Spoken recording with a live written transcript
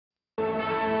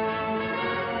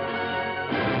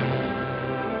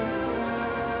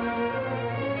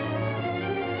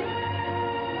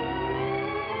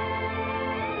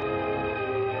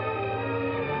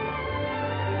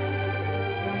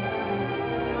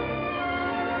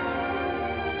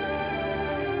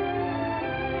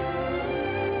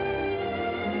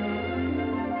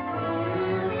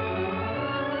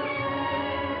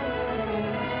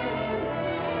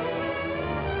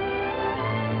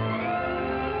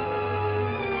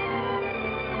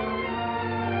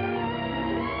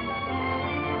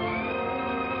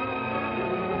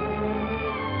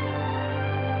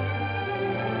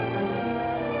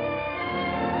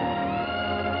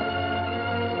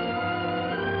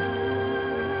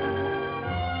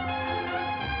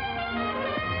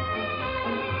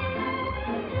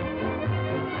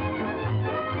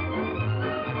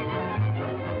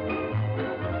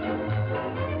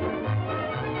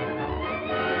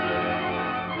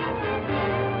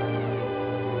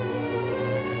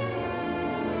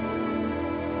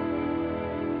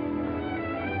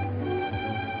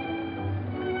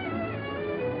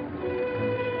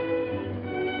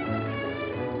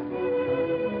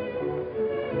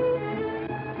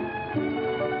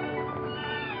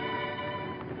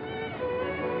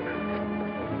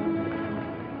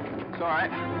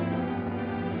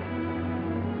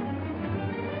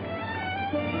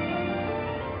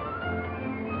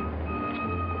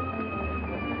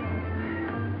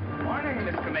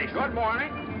Mr. Mason. Good morning.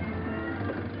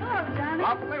 Hello, Johnny.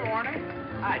 Lovely morning.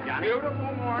 Hi, Johnny.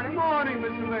 Beautiful morning. Morning,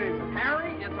 Mr. Mason.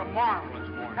 Harry, it's a marvelous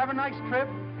morning. Have a nice trip?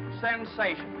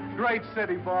 Sensation. Great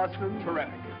city, Boston.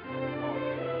 Terrific.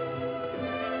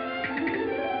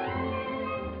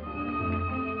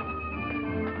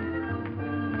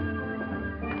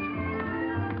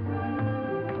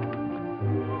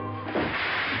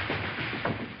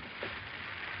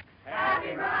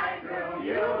 Happy bridegroom,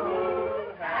 you.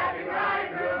 Happy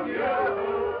bridegroom,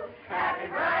 you. Happy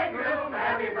bridegroom,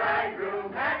 happy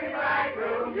bridegroom, happy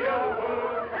bridegroom, you.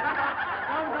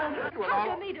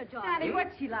 How'd you meet her, Johnny?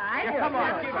 What's she like? Come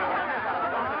on, give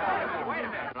her. Wait a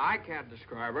minute. I can't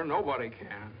describe her. Nobody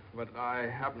can. But I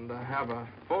happen to have a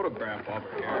photograph of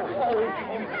her here.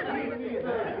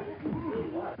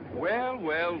 Well,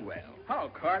 well, well. Hello,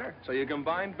 Carter. So you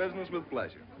combine business with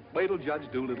pleasure. Wait till Judge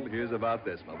Doolittle hears about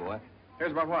this, my boy.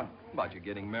 Here's about what? About you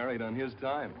getting married on his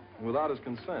time, without his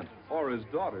consent, or his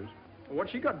daughter's.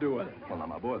 What's she got to do with it? Well, now,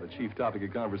 my boy, the chief topic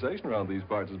of conversation around these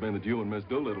parts has been that you and Miss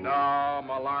Doolittle... No,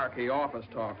 malarkey, office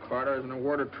talk, Carter. Isn't a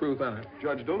word of truth in it.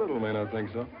 Judge Doolittle may not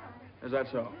think so. Is that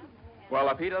so? Well,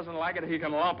 if he doesn't like it, he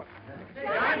can lump it.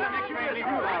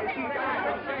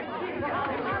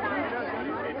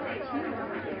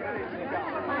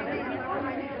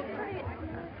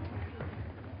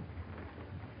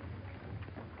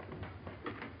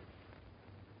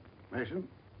 Mason?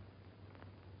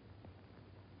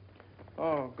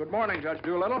 Oh, good morning, Judge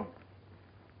Doolittle.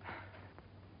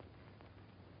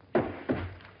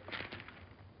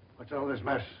 What's all this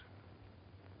mess?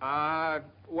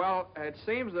 Well, it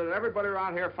seems that everybody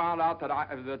around here found out that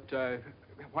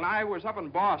when I was up in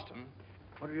Boston...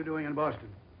 What are you doing in Boston?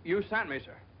 You sent me,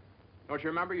 sir. Don't you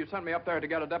remember? You sent me up there to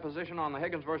get a deposition on the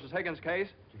Higgins versus Higgins case.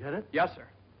 Did you get it? Yes, sir.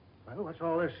 Well, what's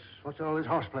all this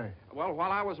horseplay? Well,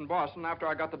 while I was in Boston, after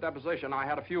I got the deposition, I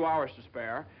had a few hours to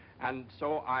spare, and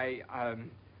so I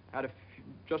had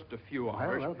just a few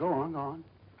hours. Well, go on.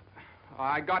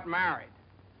 I got married.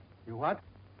 You what?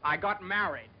 I got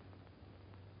married.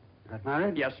 You got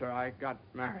married? Yes, sir, I got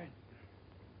married.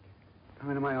 Come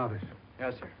into my office.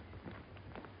 Yes, sir.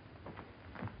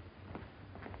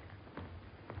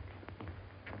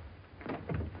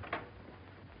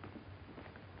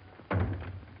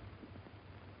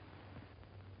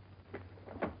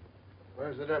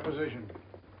 Where's the deposition?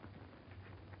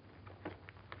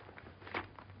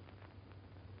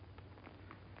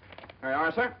 There you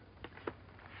are, sir.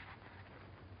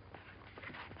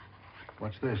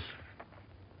 What's this?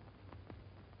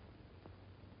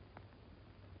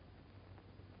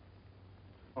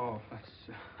 Oh,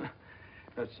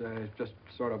 that's just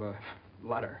sort of a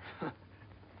letter.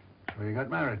 So you got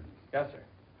married. Yes, sir.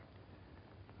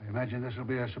 I imagine this will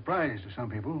be a surprise to some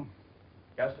people.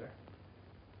 Yes, sir.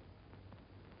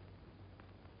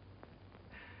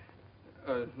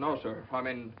 No, sir. I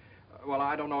mean, well,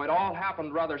 I don't know. It all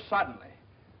happened rather suddenly.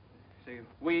 See,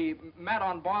 we met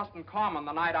on Boston Common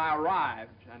the night I arrived,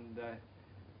 and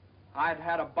I'd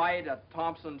had a bite at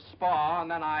Thompson's Spa,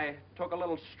 and then I took a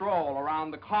little stroll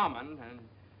around the Common, and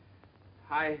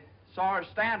I saw her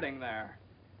standing there.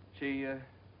 She,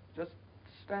 just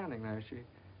standing there. She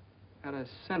had a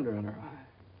cinder in her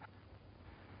eye.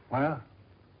 Where?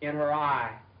 In her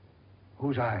eye.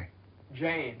 Whose eye?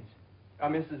 Jane's.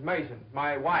 Mrs. Mason,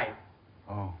 my wife.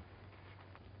 Oh.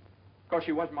 Of course,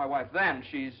 she wasn't my wife then.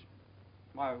 She's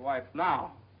my wife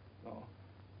now. So.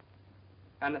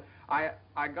 And I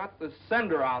got the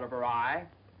cinder out of her eye.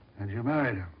 And you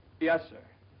married her? Yes, sir.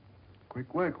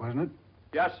 Quick work, wasn't it?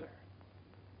 Yes, sir.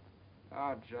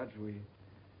 Ah, Judge,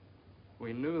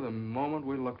 we knew the moment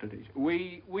we looked at each other.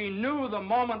 We knew the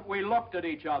moment we looked at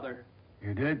each other.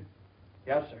 You did?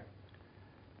 Yes, sir.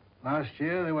 Last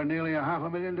year, there were nearly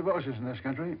 500,000 divorces in this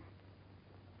country.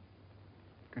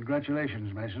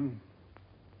 Congratulations, Mason.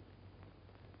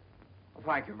 Well,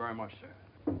 thank you very much, sir.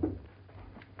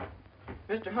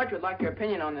 Mr. Hutch would like your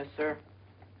opinion on this, sir.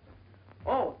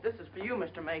 Oh, this is for you,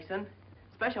 Mr. Mason.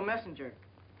 Special messenger.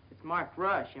 It's marked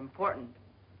Rush, important.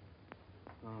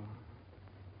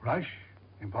 Rush?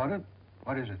 Important?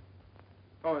 What is it?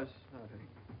 Oh, it's nothing.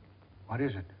 What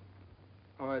is it?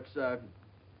 Oh, it's a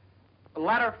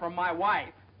letter from my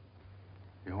wife.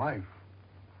 Your wife?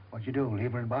 What'd you do,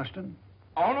 leave her in Boston?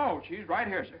 Oh, no, she's right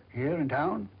here, sir. Here in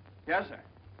town? Yes, sir.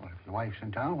 Well, if your wife's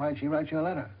in town, why'd she write you a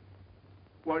letter?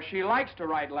 Well, she likes to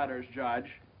write letters,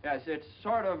 Judge. Yes, it's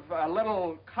sort of a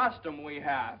little custom we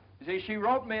have. You see, she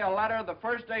wrote me a letter the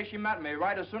first day she met me,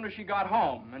 right as soon as she got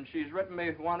home, and she's written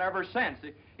me one ever since.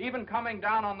 Even coming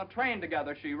down on the train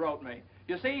together, she wrote me.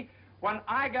 You see, when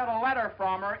I get a letter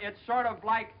from her, it's sort of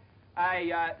like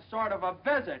a sort of a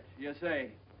visit, you see.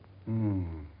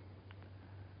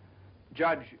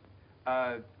 Judge,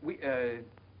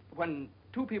 when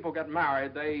two people get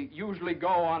married, they usually go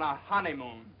on a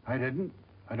honeymoon. I didn't.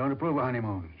 I don't approve of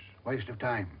honeymoons. Waste of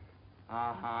time.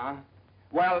 Uh-huh.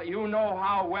 Well, you know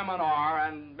how women are,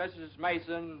 and Mrs.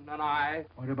 Mason and I...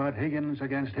 What about Higgins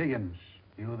against Higgins?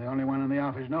 You're the only one in the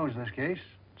office knows this case.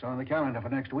 It's on the calendar for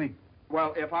next week.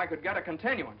 Well, if I could get a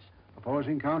continuance.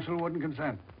 Opposing counsel wouldn't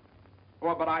consent.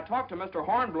 Well, but I talked to Mr.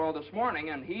 Hornblow this morning,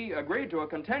 and he agreed to a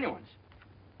continuance.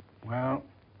 Well,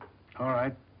 all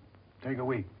right. Take a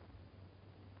week.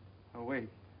 A week?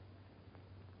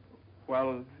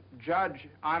 Well, Judge,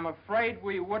 I'm afraid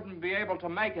we wouldn't be able to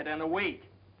make it in a week.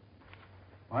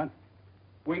 What?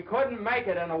 We couldn't make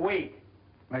it in a week.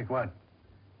 Make what?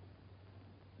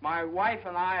 My wife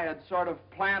and I had sort of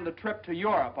planned a trip to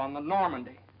Europe on the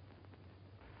Normandy.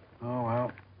 Oh,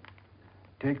 well.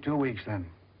 Take 2 weeks, then.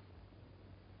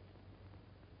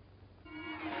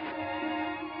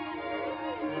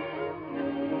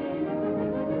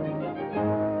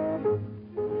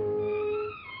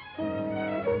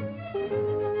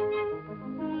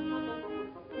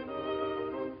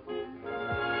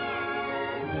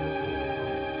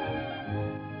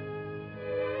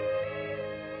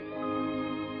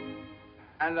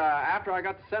 And after I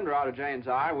got the cinder out of Jane's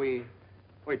eye, we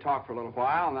talked for a little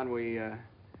while, and then we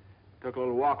took a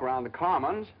little walk around the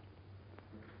Commons.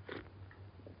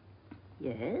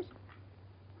 Yes?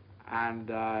 And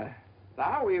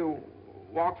now we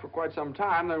walked for quite some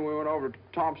time, then we went over to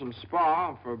Thompson's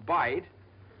Spa for a bite.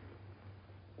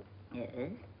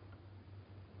 Yes?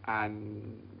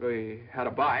 And we had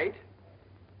a bite.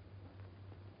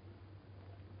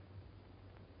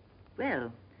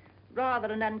 Well,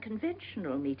 rather an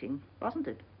unconventional meeting, wasn't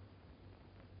it?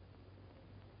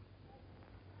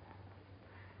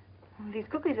 These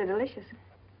cookies are delicious.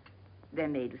 They're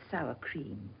made with sour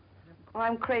cream. Oh,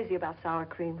 I'm crazy about sour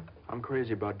cream. I'm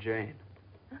crazy about Jane.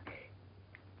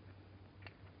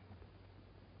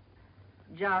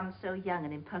 John's so young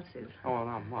and impulsive. Oh,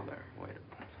 now, Mother, wait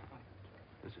a minute.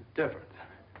 This is different.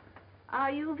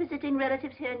 Are you visiting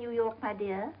relatives here in New York, my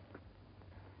dear?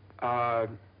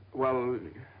 Well,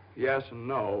 yes and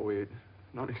no.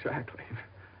 Not exactly.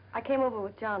 I came over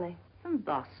with Johnny. From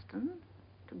Boston,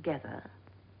 together,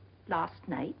 last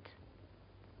night.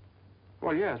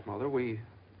 Well, yes, Mother. We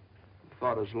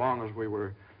thought as long as we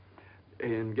were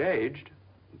engaged.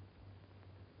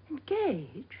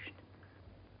 Engaged?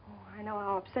 Oh, I know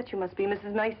how upset you must be,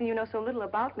 Mrs. Mason. You know so little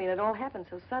about me, and it all happened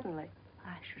so suddenly.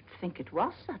 I should think it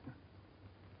was sudden.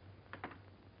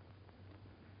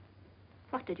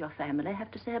 What did your family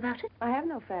have to say about it? I have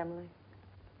no family.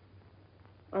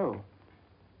 Oh.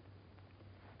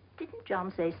 Didn't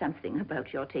John say something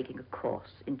about your taking a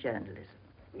course in journalism?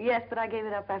 Yes, but I gave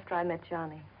it up after I met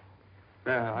Johnny.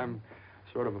 Yeah, I'm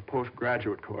sort of a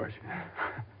postgraduate course.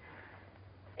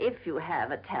 If you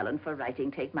have a talent for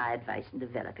writing, take my advice and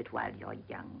develop it while you're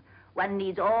young. One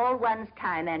needs all one's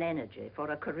time and energy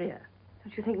for a career.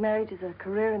 Don't you think marriage is a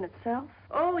career in itself?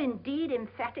 Oh, indeed,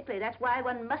 emphatically. That's why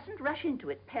one mustn't rush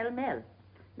into it pell-mell.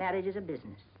 Marriage is a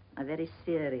business, a very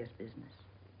serious business,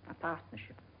 a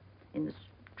partnership, in the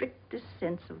strictest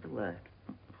sense of the word.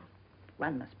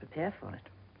 One must prepare for it.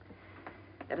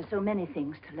 There are so many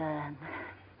things to learn.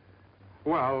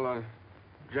 Well,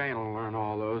 Jane will learn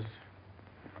all those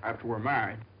after we're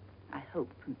married. I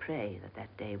hope and pray that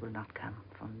that day will not come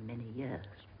for many years.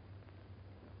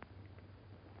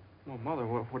 Well, Mother,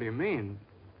 what do you mean?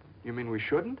 You mean we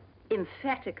shouldn't?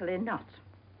 Emphatically not.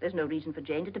 There's no reason for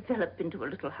Jane to develop into a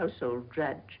little household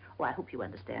drudge. Oh, I hope you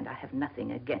understand I have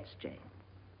nothing against Jane.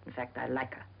 In fact, I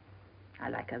like her. I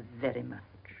like her very much.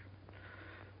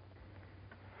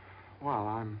 Well,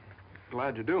 I'm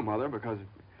glad you do, Mother, because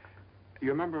you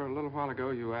remember a little while ago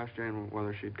you asked Jane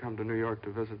whether she'd come to New York to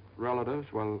visit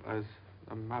relatives? Well, as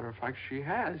a matter of fact, she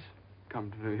has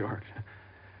come to New York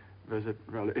to visit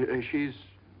relatives. She's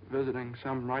visiting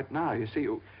some right now. You see,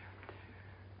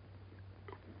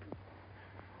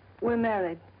 We're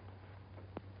married.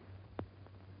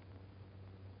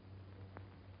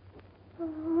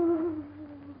 Oh.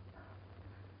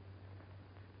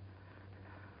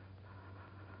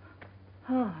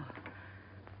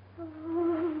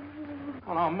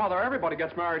 well, now, Mother, everybody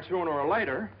gets married sooner or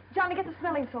later. Johnny, get the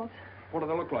smelling salts. What do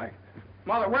they look like?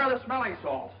 Mother, where are the smelling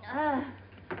salts?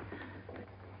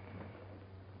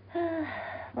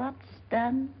 What's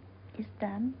done is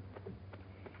done.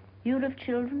 You'll have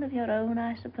children of your own,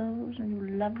 I suppose, and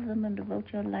you'll love them and devote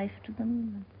your life to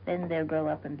them. Then they'll grow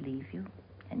up and leave you,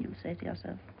 and you'll say to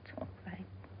yourself, it's all right.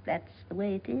 That's the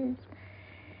way it is.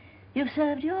 You've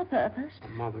served your purpose.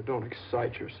 Mother, don't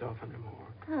excite yourself anymore.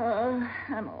 Oh,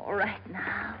 I'm all right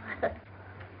now.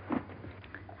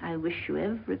 I I wish you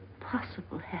every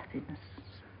possible happiness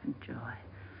and joy.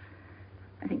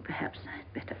 I think perhaps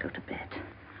I'd better go to bed.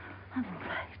 I'm all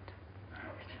right.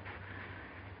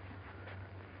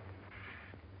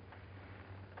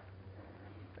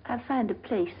 I'll find a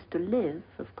place to live,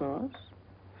 of course.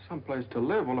 Someplace to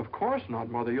live? Well, of course not,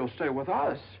 Mother. You'll stay with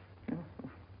us.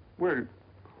 We're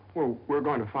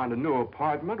going to find a new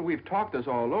apartment. We've talked this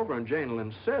all over, and Jane will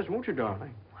insist, won't you,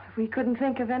 darling? We couldn't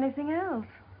think of anything else.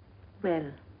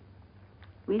 Well,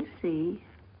 we'll see.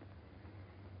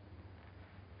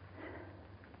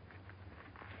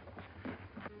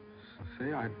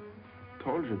 See, I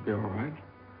told you it'd be all right.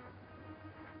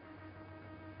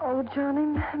 Oh,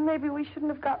 Johnny, maybe we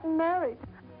shouldn't have gotten married.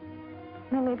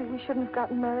 Maybe we shouldn't have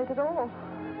gotten married at all.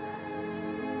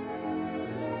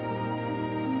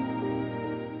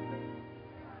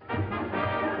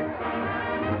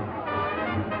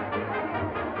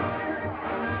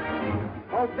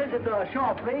 All visitors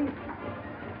ashore, please.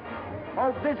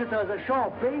 All visitors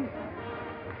ashore, please.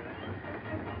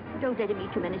 Don't let him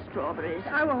eat too many strawberries.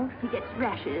 I won't. He gets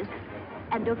rashes.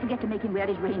 And don't forget to make him wear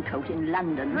his raincoat in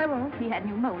London. I won't. He had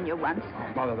pneumonia once.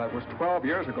 Oh, Mother, that was 12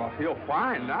 years ago. I feel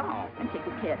fine now. And take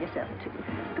good care of yourself, too.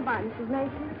 Goodbye, Mrs.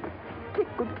 Mason.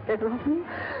 Take good care of me.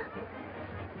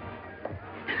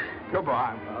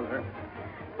 Goodbye, Mother.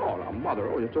 Oh, now,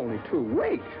 Mother, it's only 2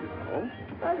 weeks, you know.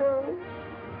 I know.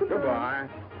 Goodbye.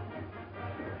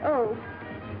 Oh.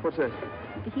 What's this?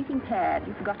 The heating pad.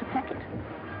 You forgot to pack it.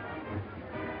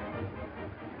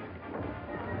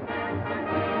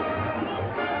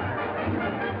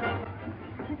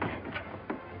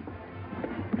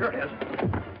 Here it is.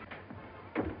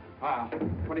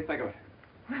 What do you think of it?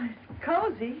 Well, it's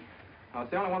cozy. It's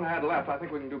the only one I had left. I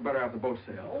think we can do better after the boat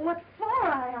sails. What for?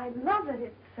 I love it.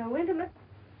 It's so intimate.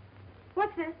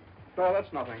 What's this? No,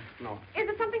 that's nothing. No. Is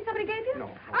it something somebody gave you?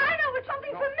 No. I know, it's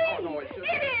something for me. No, it's just...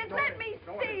 It is. Let me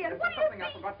see it. What do you something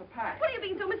I forgot to pack. What are you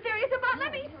being so mysterious about?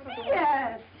 Let me see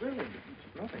it. Really,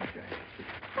 it's nothing, Jane.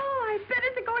 Oh, I bet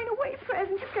it's a going-away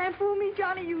present. You can't fool me,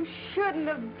 Johnny. You shouldn't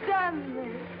have done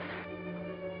this.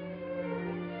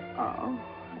 Oh,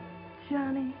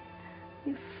 Johnny,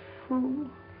 you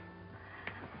fool.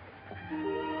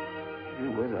 Gee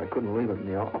whiz, I couldn't leave it in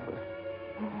the office.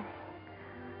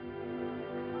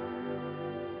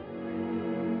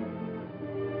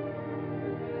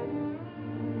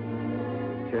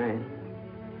 Jane.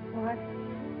 What?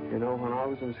 You know, when I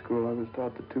was in school, I was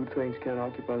taught that 2 things can't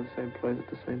occupy the same place at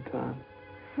the same time.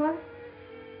 What?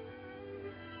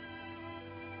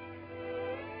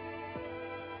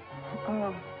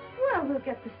 Oh. Well, we'll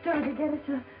get the store to get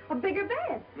us a bigger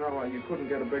bed. No, you couldn't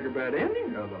get a bigger bed in here,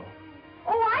 though.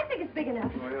 Oh, I think it's big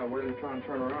enough. Oh, yeah, where are you trying to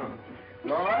turn around?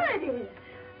 Sure it is.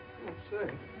 Let's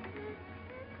see.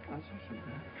 That's just a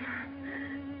bed.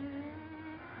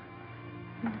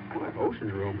 Boy,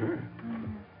 ocean's room here.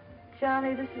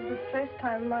 Johnny, this is the first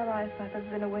time in my life I've ever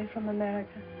been away from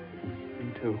America.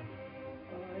 Me too.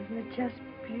 Oh, isn't it just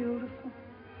beautiful?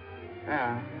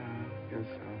 Yeah, I guess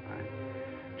so.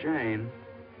 Jane.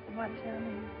 What,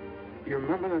 Johnny? You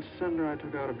remember that cinder I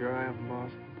took out of your eye up in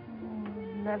Boston?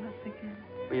 Oh, never forget.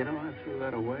 Well, you know, I threw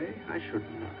that away. I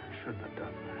shouldn't have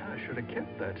done that. I should have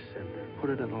kept that cinder, put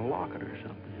it in a locket or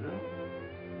something, you know?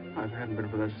 If it hadn't been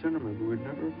for that cinder, maybe we'd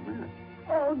never have met.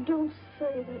 Oh, don't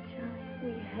say that, Johnny.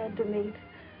 We had to meet.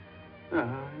 Yeah, I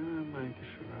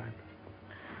guess you're right.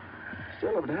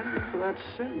 Still, if it hadn't been for that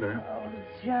cinder... Oh,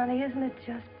 Johnny, isn't it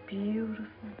just beautiful?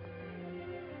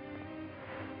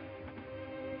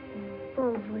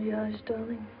 Bon voyage,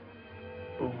 darling.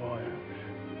 Bon voyage.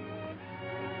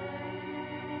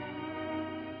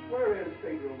 Where is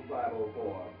stateroom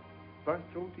 504? First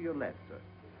room to your left, sir.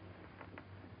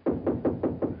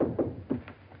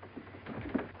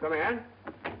 Come in.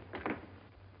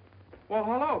 Well,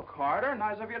 hello, Carter.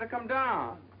 Nice of you to come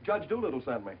down. Judge Doolittle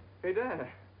sent me. He did.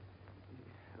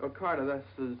 Oh, Carter, this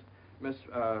is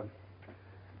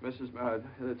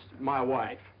it's my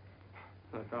wife.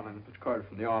 Darling, it's Carter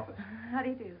from the office. How do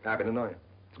you do? Happy to know you.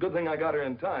 It's a good thing I got here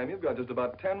in time. You've got just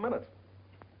about 10 minutes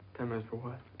 10 minutes for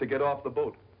what? to get off the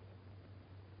boat.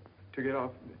 To get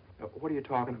off... What are you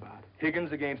talking about?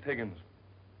 Higgins against Higgins.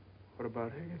 What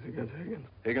about Higgins against Higgins?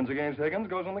 Higgins against Higgins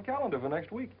goes on the calendar for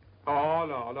next week. Oh,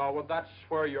 no. Well, that's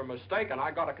where you're mistaken.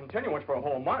 I got a continuance for a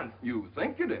whole month. You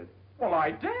think you did? Well,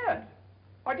 I did.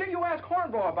 I did. You ask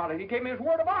Hornblow about it. He gave me his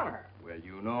word of honor. Well,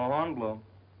 you know Hornblow.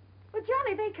 But,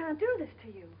 Johnny, they can't do this to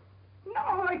you.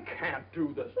 No, they can't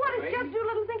do this What to does me. Judge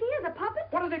Doolittle think he is, a puppet?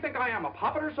 What does he think I am, a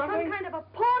puppet or something? Some kind of a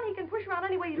pawn he can push around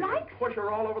any way he You can likes? push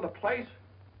her all over the place.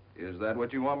 Is that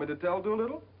what you want me to tell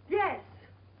Doolittle? Yes.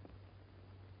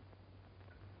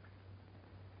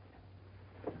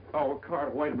 Oh,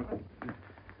 Carter, wait a minute.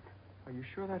 Are you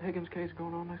sure that Higgins case is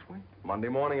going on next week? Monday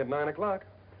morning at 9 o'clock.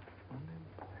 Monday?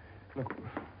 Look,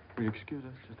 will you excuse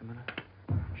us just a minute?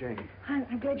 Jane.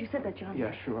 I'm glad you said that, John.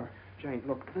 Yeah, sure. Jane,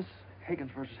 look, this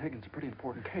Higgins versus Higgins is a pretty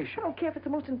important case. I don't care if it's the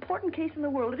most important case in the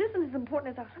world. It isn't as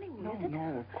important as our honeymoon, is it?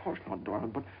 No, of course not, darling,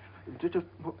 but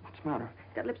what's the matter?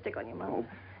 Got lipstick on your mouth. Oh,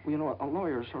 well, you know, a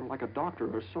lawyer is sort of like a doctor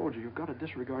or a soldier. You've got to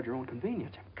disregard your own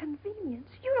convenience. Convenience?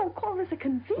 You don't call this a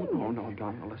convenience. No,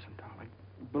 darling, listen, darling.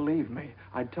 Believe me,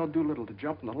 I'd tell Doolittle to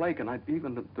jump in the lake, and I'd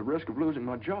even at the risk of losing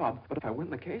my job. But if I win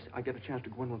the case, I get a chance to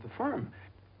go in with the firm.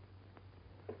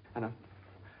 And a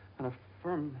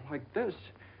firm like this.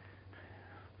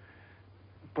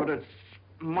 But it's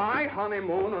my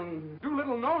honeymoon, and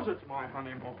Doolittle knows it's my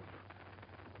honeymoon.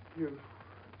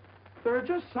 There are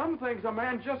just some things a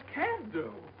man just can't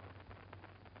do.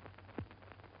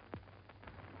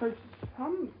 There's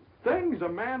some things a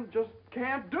man just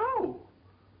can't do.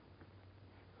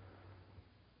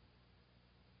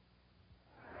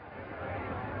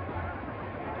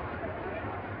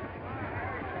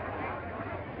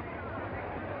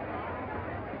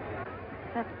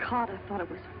 That Carter thought it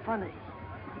was funny.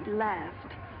 He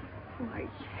laughed. Oh, I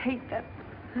hate that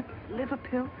liver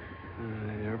pill.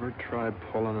 You ever try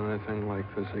pulling anything like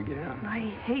this again? I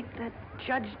hate that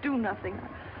Judge Do Nothing.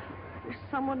 I wish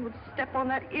someone would step on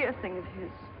that ear thing of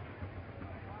his.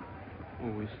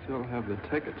 Well, we still have the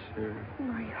tickets here.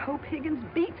 I hope Higgins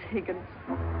beats Higgins.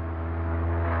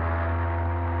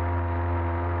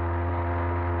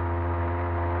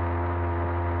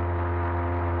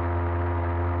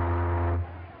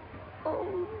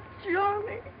 Oh,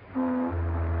 Johnny.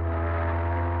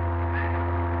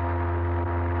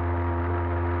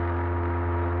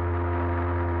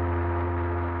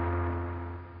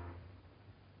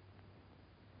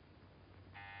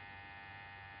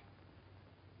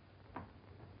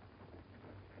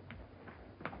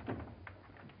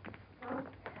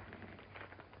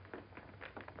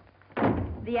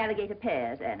 The alligator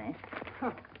pears, Annie.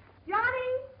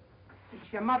 Johnny!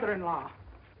 It's your mother-in-law.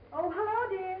 Oh, hello,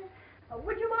 dear.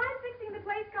 Would you mind fixing the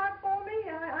place card for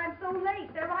me? I'm so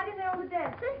late. They're right in there on the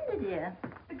desk. Certainly, dear.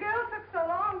 The girl took so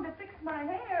long to fix my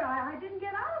hair, I didn't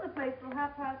get out of the place till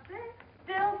 6:30.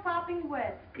 Still sopping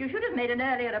wet. You should have made an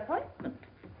earlier appointment.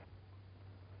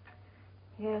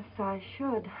 Yes, I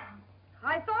should.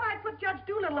 I thought I'd put Judge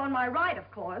Doolittle on my right, of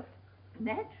course.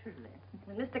 Naturally.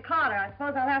 And Mr. Carter, I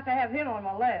suppose I'll have to have him on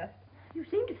my left. You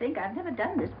seem to think I've never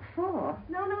done this before.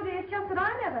 No, dear, it's just that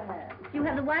I never have. You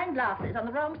have the wine glasses on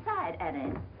the wrong side,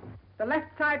 Annie. The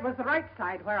left side was the right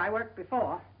side where I worked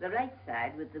before. The right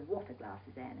side with the water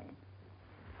glasses, Annie.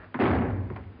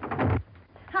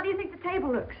 How do you think the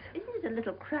table looks? Isn't it a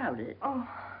little crowded? Oh,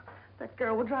 that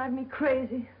girl will drive me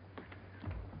crazy.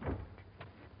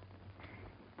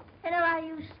 You know, I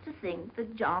used to think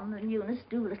that John and Eunice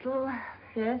Doolittle...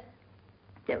 Yes?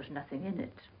 There was nothing in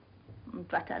it.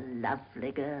 But a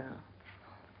lovely girl.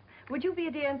 Would you be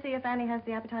a dear and see if Annie has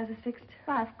the appetizers fixed?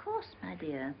 Why, of course, my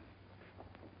dear.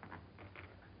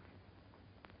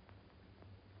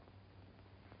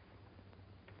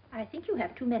 I think you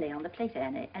have too many on the plate,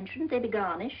 Annie. And shouldn't they be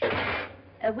garnished?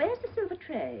 Where's the silver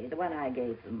tray, the one I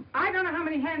gave them? I don't know how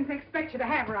many hands they expect you to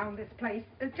have around this place.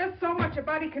 There's just so much a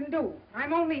body can do.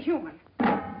 I'm only human.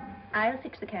 I'll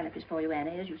fix the canopies for you,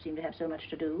 Annie, as you seem to have so much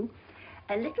to do.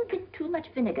 A little bit too much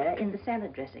vinegar in the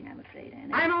salad dressing, I'm afraid,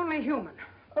 Annie. I'm only human.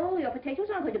 Oh, your potatoes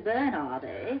aren't going to burn, are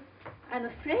they? I'm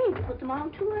afraid to put them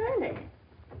on too early.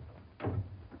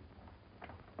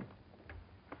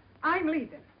 I'm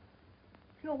leaving.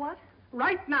 You're what?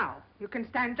 Right now. You can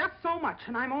stand just so much,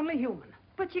 and I'm only human.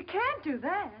 But you can't do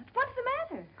that. What's the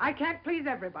matter? I can't please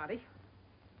everybody.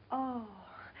 Oh.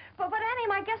 But Annie,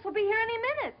 my guest will be here any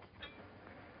minute.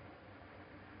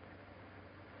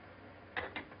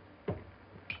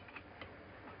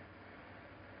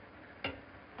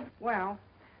 Well,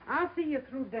 I'll see you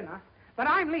through dinner, but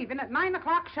I'm leaving at 9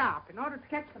 o'clock sharp in order to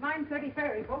catch the 9:30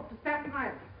 ferry boat to Staten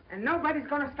Island. And nobody's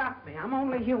going to stop me. I'm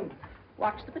only human.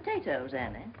 Watch the potatoes,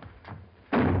 Annie.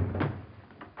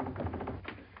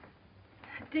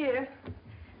 Dear,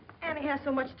 Annie has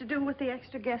so much to do with the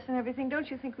extra guests and everything. Don't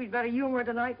you think we'd better humor her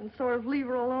tonight and sort of leave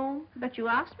her alone? But you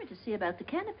asked me to see about the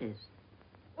canopies.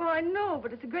 Well, I know,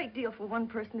 but it's a great deal for one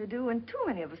person to do, and too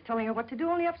many of us telling her what to do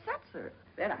only upsets her.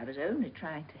 Well, I was only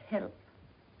trying to help.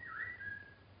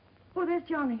 Oh, there's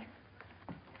Johnny.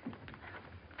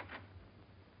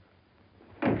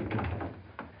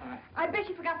 I bet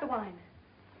you forgot the wine.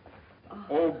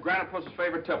 Oh, Grandpa's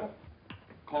favorite tipple.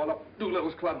 Called up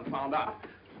Doolittle's club and found out.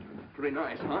 Pretty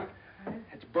nice, huh?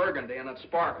 It's burgundy and it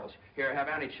sparkles. Here, have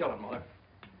Annie chillin', Mother.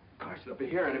 Of course, They'll be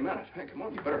here any minute. Hey, come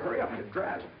on, you better hurry up and get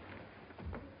dressed.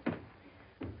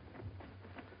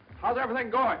 How's everything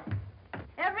going?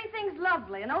 Everything's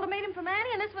lovely. An ultimatum from Annie,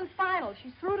 and this one's final.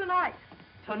 She's through tonight.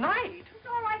 Tonight? It's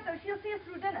all right, though. She'll see us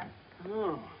through dinner.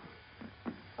 Oh.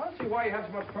 I don't see why you have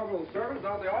so much trouble with servants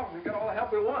out of the office and get all the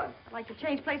help we want. I'd like to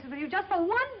change places with you just for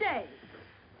one day.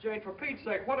 Jane, for Pete's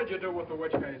sake, what did you do with the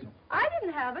witch hazel? I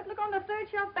didn't have it. Look on the third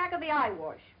shelf back of the eye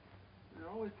wash. You're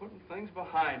always putting things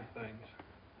behind things.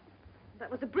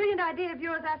 That was a brilliant idea of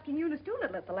yours asking Eunice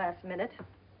Doolittle at the last minute.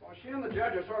 Well, she and the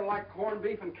judge are sort of like corned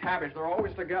beef and cabbage. They're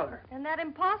always together. And that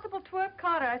impossible twerp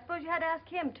Carter, I suppose you had to ask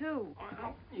him, too.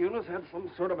 Well, Eunice had some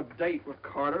sort of a date with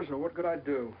Carter, so what could I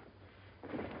do?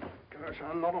 Gosh,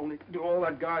 I not only do all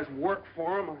that guy's work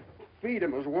for him, I feed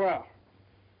him as well.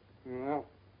 Well,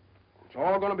 it's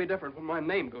all going to be different when my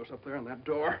name goes up there on that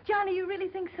door. Johnny, you really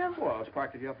think so? Well, it's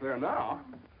practically up there now.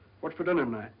 What's for dinner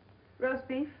tonight? Roast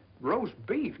beef. Roast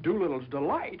beef, Doolittle's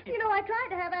delight. You know, I tried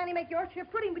to have Annie make Yorkshire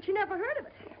pudding, but she never heard of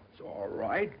it. It's all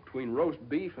right. Between roast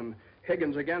beef and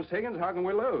Higgins against Higgins, how can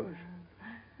we lose?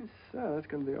 So, that's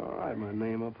going to be all right. My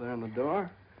name up there on the door.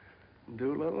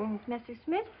 Doolittle. Messrs.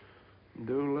 Smith.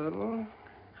 Doolittle.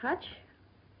 Hutch.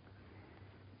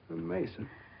 And Mason.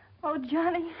 Oh,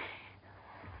 Johnny.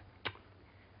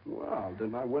 Well,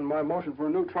 didn't I win my motion for a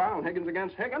new trial on Higgins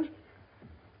against Higgins?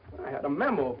 I had a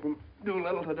memo from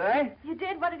Doolittle today. You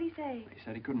did? What did he say? He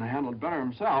said he couldn't have handled it better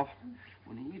himself.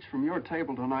 When he eats from your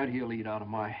table tonight, he'll eat out of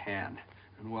my hand.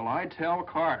 And will I tell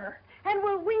Carter? And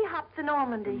will we hop to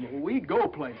Normandy? And will we go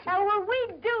places? And will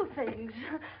we do things?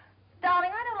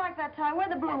 Darling, I don't like that tie. Wear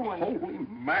the blue one. Holy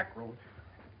mackerel.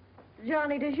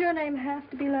 Johnny, does your name have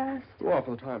to be last? Well,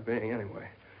 for the time being, anyway.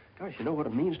 Gosh, you know what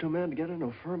it means to a man to get into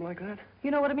a firm like that?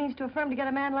 You know what it means to a firm to get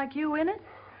a man like you in it?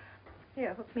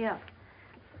 Here, hook me up.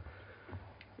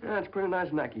 Yeah, it's a pretty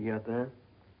nice neck you got there.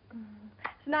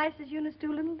 As nice as Eunice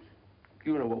Doolittle's?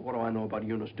 You know, what do I know about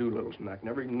Eunice Doolittle's neck?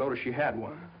 Never even noticed she had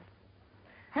one.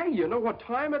 Hey, you know what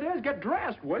time it is? Get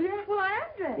dressed, will you? Well, I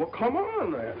am dressed. Well, come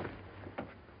on, then.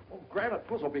 Oh, Granite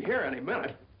Puss will be here any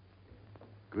minute.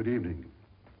 Good evening.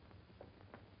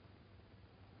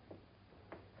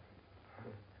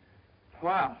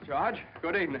 Well, Judge,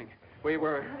 good evening.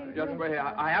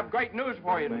 I have great news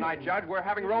for you tonight, Judge. We're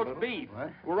having roast beef.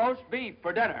 What? We're roast beef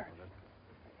for dinner.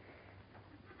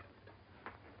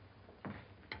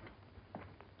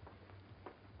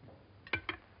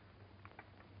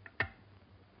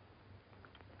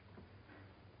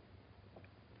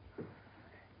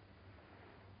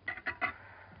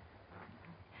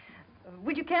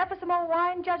 Would you care for some more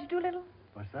wine, Judge Doolittle?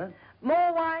 What's that?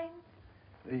 More wine?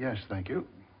 Yes, thank you.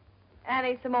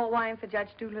 Annie, some more wine for Judge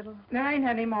Doolittle. There ain't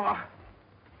any more.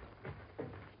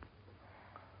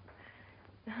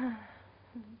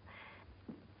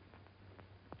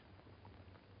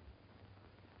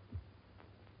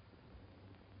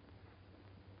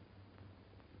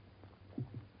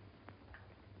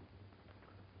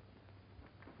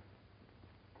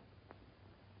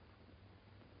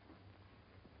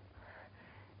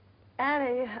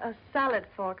 Annie, a salad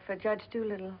fork for Judge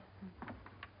Doolittle.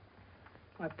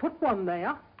 I put one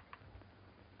there.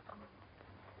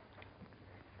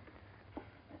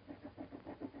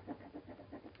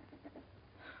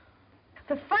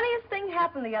 The funniest thing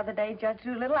happened the other day, Judge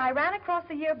Doolittle. I ran across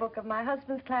the yearbook of my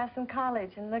husband's class in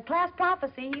college. In the class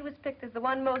prophecy, he was picked as the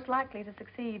one most likely to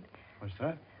succeed. What's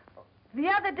that? The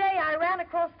other day, I ran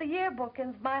across the yearbook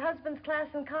in my husband's class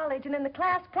in college, and in the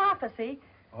class prophecy...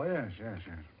 Oh, yes, yes,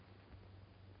 yes.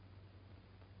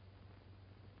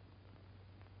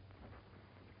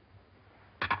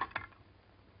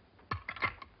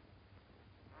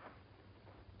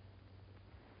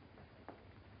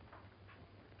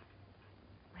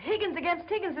 Higgins against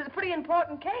Higgins is a pretty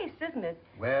important case, isn't it?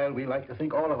 Well, we like to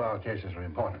think all of our cases are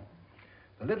important.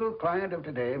 The little client of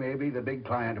today may be the big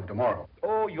client of tomorrow.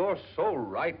 Oh, you're so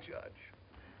right, Judge.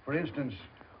 For instance,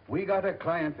 we got a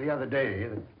client the other day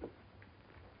that...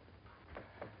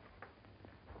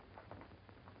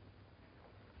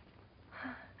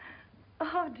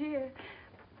 Oh, dear.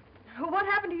 What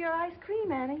happened to your ice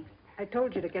cream, Annie? I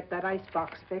told you to get that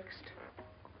icebox fixed.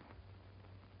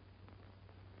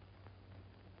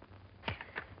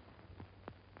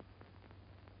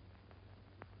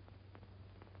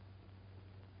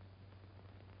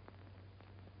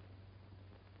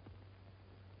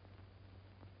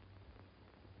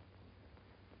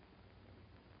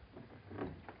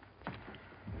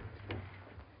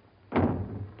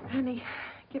 Annie,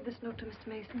 give this note to Mr.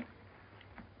 Mason.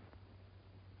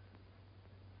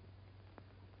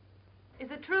 Is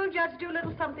it true, Judge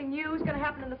Doolittle, something new is going to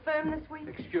happen in the firm this week?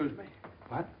 Excuse me.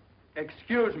 What?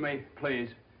 Excuse me, please.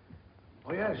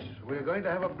 Oh, yes. We're going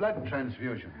to have a blood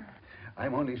transfusion.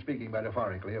 I'm only speaking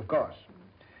metaphorically, of course.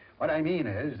 What I mean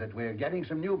is that we're getting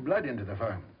some new blood into the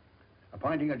firm,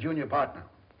 appointing a junior partner.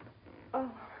 Oh.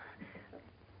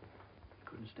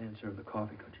 Couldn't stand serve the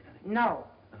coffee, could you, Annie? No.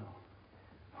 No.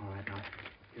 All right, now,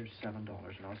 here's $7, and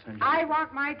I'll send you... I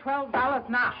want my $12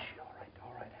 now. Shh,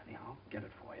 all right, Annie, I'll get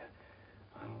it for you.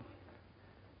 I'll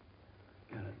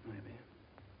get it, maybe.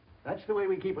 That's the way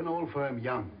we keep an old firm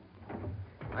young.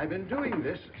 I've been doing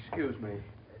this... Excuse me,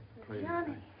 please.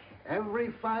 Johnny.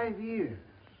 Every 5 years.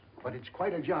 But it's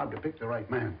quite a job to pick the right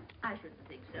man. I shouldn't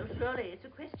think so. Surely it's a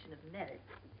question of merit.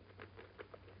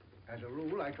 As a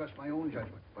rule, I trust my own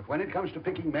judgment. But when it comes to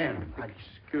picking men,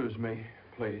 Excuse me,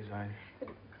 please,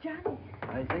 Johnny.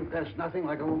 I think there's nothing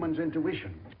like a woman's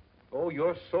intuition. Oh,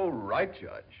 you're so right,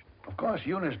 Judge. Of course,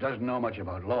 Eunice doesn't know much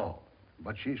about law,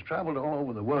 but she's traveled all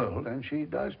over the world, and she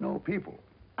does know people.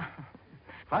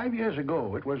 5 years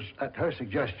ago, it was at her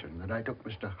suggestion that I took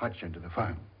Mr. Hutch into the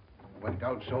firm. It went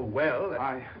out so well that...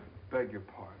 I beg your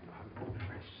pardon. I'm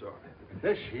very sorry.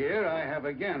 This year, I have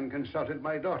again consulted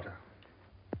my daughter.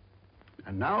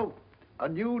 And now, a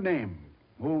new name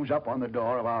moves up on the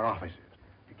door of our offices.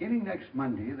 Beginning next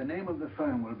Monday, the name of the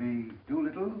firm will be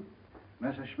Doolittle,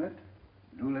 Messerschmitt,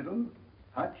 Doolittle,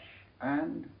 Hutch,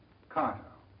 and Carter.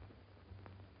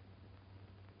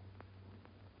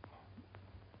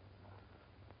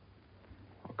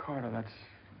 Oh, Carter, that's...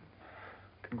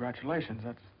 Congratulations.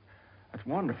 That's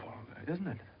wonderful, isn't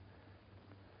it?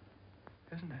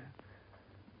 Isn't it?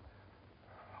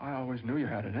 I always knew you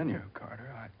had it in you,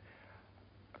 Carter.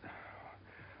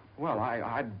 Well,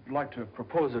 I'd like to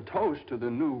propose a toast to the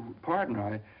new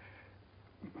partner.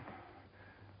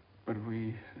 But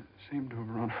we seem to have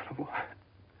run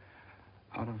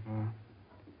out of wine.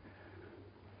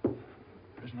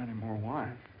 There isn't any more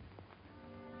wine.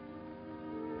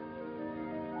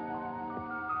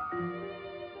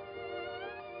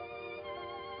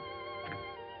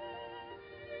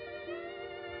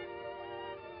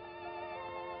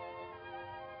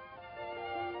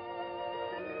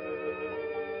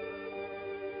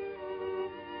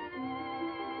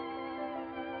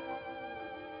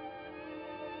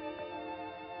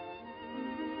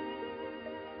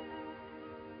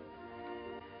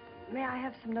 May I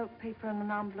have some notepaper and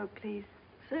an envelope, please?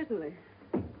 Certainly.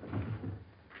 Thank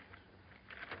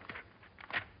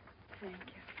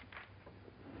you.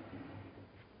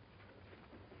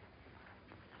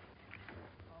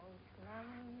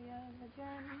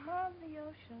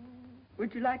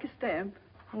 Would you like a stamp?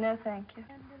 No, thank you.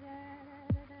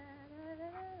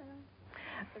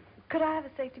 Could I have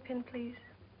a safety pin, please?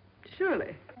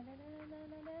 Surely.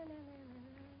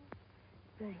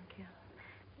 Thank you.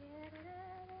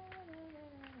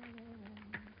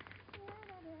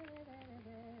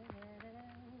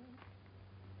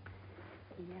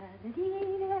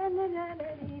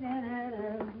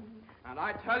 And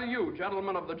I tell you,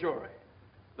 gentlemen of the jury,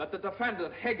 that the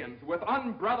defendant, Higgins, with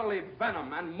unbrotherly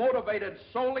venom and motivated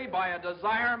solely by a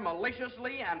desire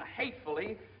maliciously and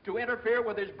hatefully to interfere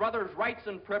with his brother's rights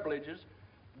and privileges,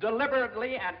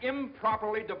 deliberately and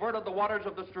improperly diverted the waters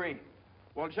of the stream.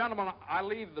 Well, gentlemen, I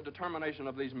leave the determination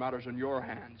of these matters in your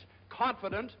hands,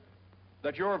 confident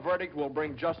that your verdict will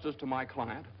bring justice to my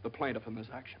client, the plaintiff in this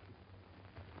action.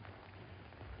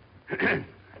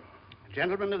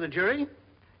 Gentlemen of the jury,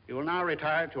 you will now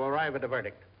retire to arrive at a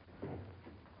verdict.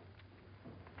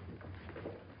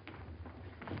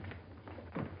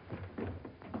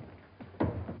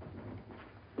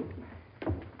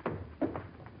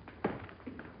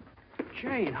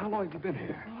 Jane, how long have you been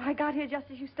here? Oh, I got here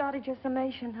just as you started your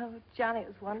summation. Oh, Johnny, it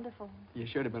was wonderful. You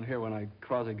should have been here when I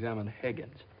cross-examined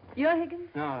Higgins. You're Higgins?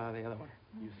 No, the other one.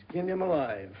 You skinned him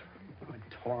alive. I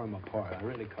tore him apart. I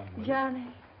really caught him. Johnny.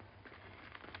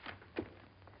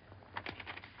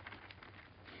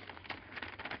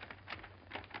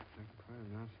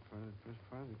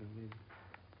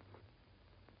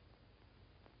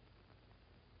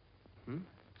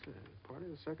 Part of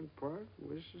the second part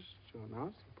wishes to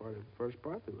announce the part of the first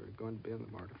part that we're going to be in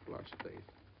the market for lots of days.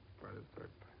 Part of the third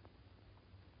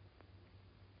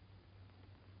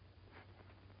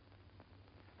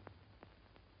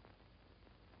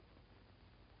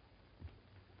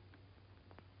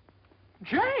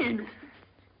part. Jane!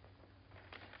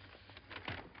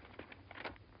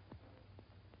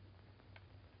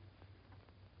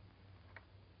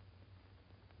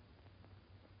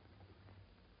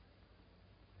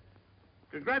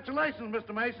 Congratulations,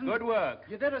 Mr. Mason. Good work.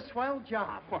 You did a swell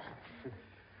job.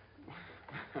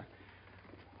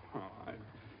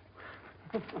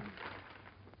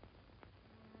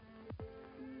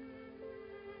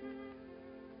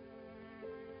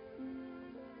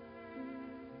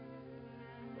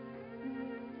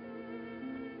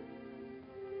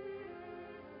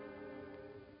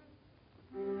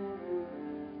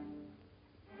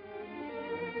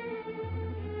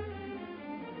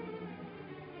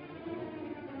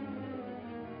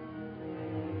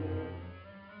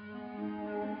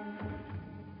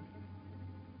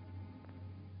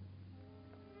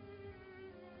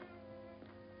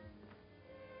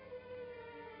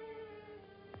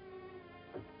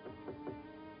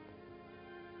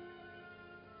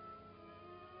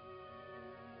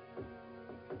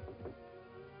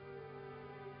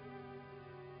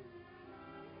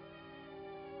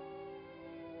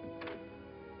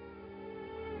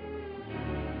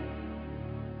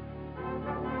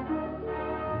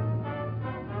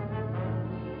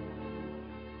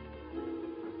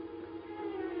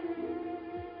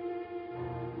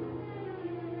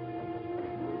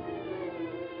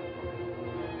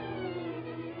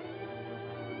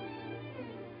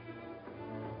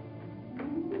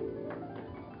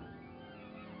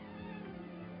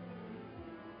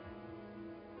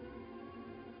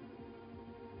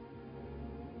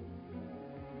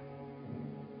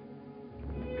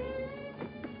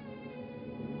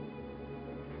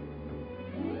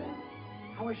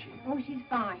 was she? Oh, she's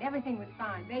fine. Everything was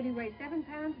fine. Baby weighs 7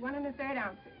 pounds, 1 1/3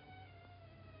 ounces.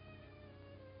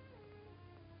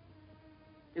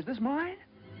 Is this mine?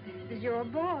 This is your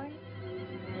boy.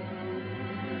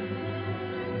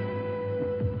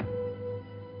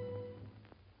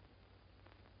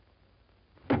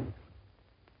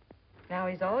 Now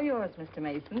he's all yours, Mr.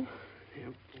 Mason.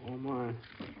 Yep, all mine.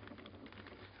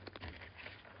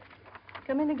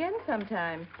 Come in again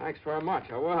sometime. Thanks very much.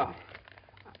 I will.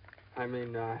 I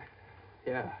mean,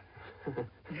 yeah.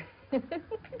 Hey,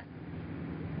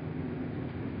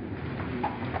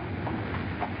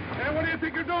 what do you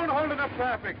think you're doing holding up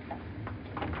traffic?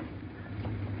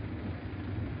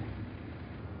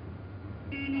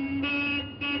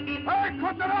 Hey,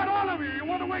 cut that out, all of you! You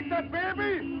want to wake that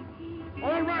baby?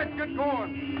 All right, get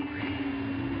going.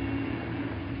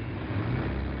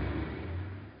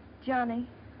 Johnny,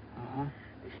 Uh-huh.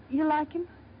 you like him?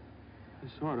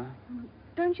 Sort of.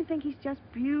 Don't you think he's just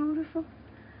beautiful?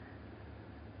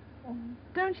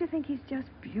 Don't you think he's just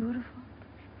beautiful?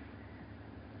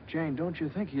 Jane, don't you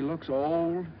think he looks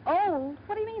old? Old?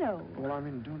 What do you mean old? Well, I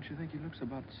mean, don't you think he looks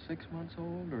about 6 months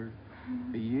old, or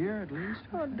a year at least?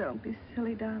 Oh, don't be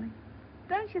silly, darling.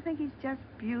 Don't you think he's just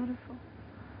beautiful?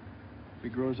 If he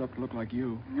grows up to look like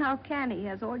you. How can he? He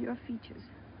has all your features.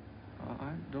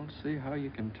 I don't see how you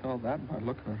can tell that by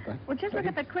looking at that. Well, just look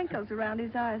at the face. crinkles around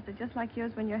his eyes. They're just like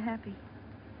yours when you're happy.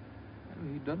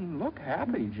 He doesn't look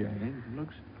happy, Jane. He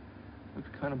looks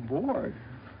kind of bored.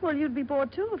 Well, you'd be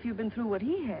bored, too, if you'd been through what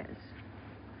he has.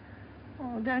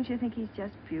 Oh, don't you think he's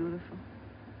just beautiful?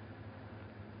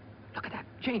 Look at that,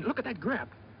 Jane. Look at that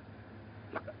grip.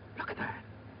 Look at that.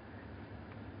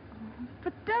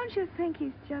 But don't you think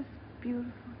he's just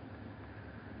beautiful?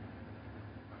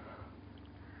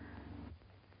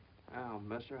 Well,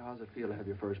 mister, how's it feel to have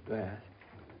your first bath?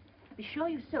 Be sure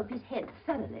you soak his head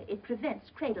thoroughly. It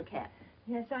prevents cradle cap.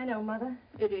 Yes, I know, Mother.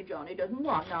 Pity Johnny doesn't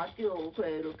want nasty old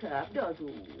cradle cap, does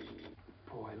he?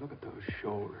 Boy, look at those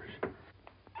shoulders.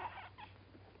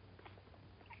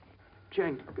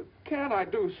 Jane, can't I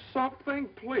do something,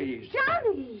 please?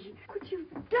 Johnny! What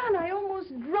you've done, I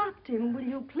almost dropped him. Will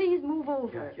you please move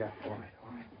over? Yeah, all right.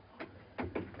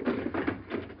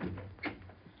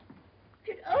 If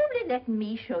you'd only let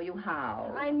me show you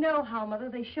how. I know how, Mother.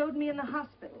 They showed me in the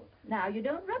hospital. Now, you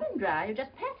don't rub him dry, you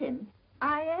just pat him.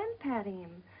 I am patting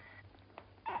him.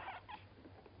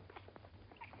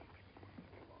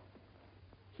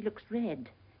 He looks red.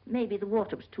 Maybe the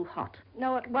water was too hot.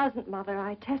 No, it wasn't, Mother.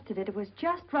 I tested it. It was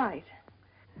just right.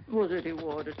 Was it the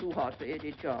water too hot for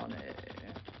Eddie, Johnny?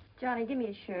 Johnny, give me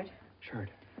a shirt.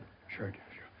 Shirt.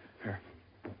 Here.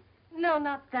 No,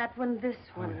 not that one. This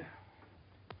one.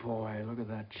 Boy, look at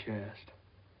that chest.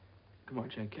 Come on,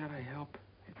 Jane, can't I help?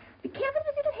 Be careful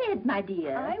with your head, my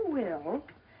dear. I will.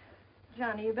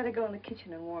 Johnny, you better go in the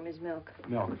kitchen and warm his milk.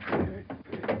 Milk.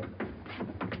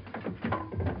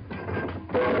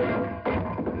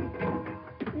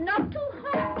 Not too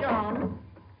hot, John.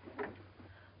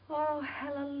 Oh,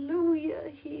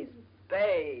 hallelujah. He's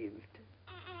bathed.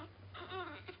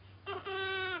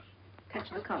 Touch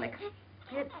of the colic.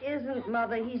 It isn't,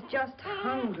 Mother. He's just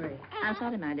hungry. I'm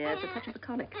sorry, my dear. It's a touch of the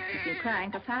colic. He's been crying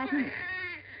for 5 minutes.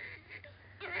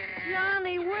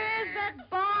 Johnny, where's that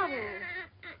bottle?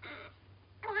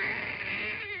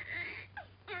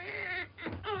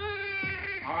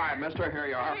 All right, mister, here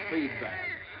you are. Feed bag.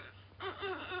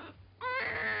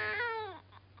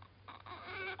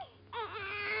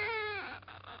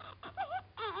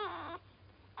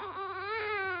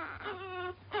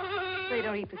 They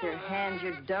don't eat with their hands,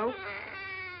 you dope.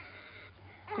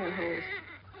 Here, hold.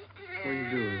 What are you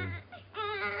doing?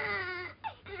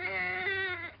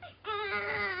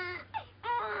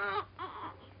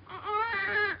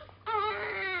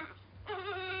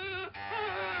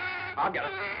 I'll get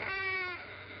it.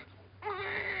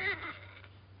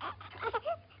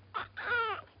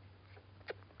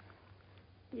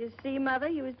 You see, Mother,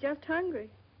 he was just hungry.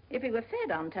 If he were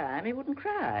fed on time, he wouldn't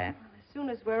cry. As soon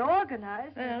as we're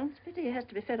organized. Well, it's a pity he has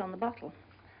to be fed on the bottle.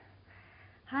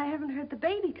 I haven't heard the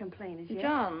baby complain as yet.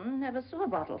 John never saw a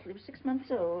bottle till he was 6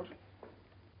 months old.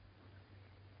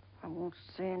 I won't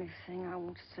say anything. I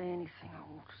won't say anything. I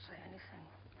won't say anything.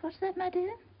 What's that, my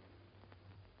dear?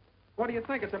 What do you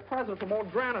think? It's a present from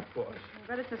old Granite Foot.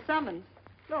 But it's a summons.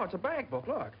 No, it's a bank book.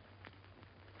 Look.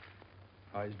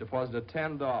 Oh, he's deposited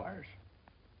 $10.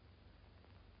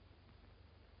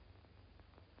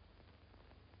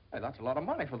 Hey, that's a lot of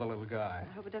money for the little guy.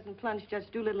 I hope it doesn't plunge Judge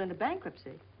Doolittle into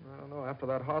bankruptcy. I don't know. After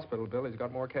that hospital bill, he's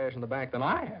got more cash in the bank than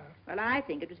I have. Well, I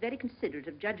think it was very considerate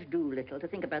of Judge Doolittle to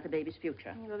think about the baby's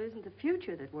future. Well, it isn't the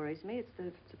future that worries me. It's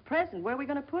the present. Where are we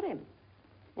going to put him?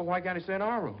 Well, why can't he stay in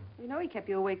our room? You know he kept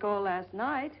you awake all last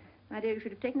night. My dear, you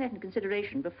should have taken that into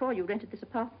consideration before you rented this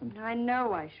apartment. I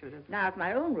know I should have. Now, if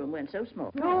my own room weren't so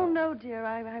small. Oh, no, dear.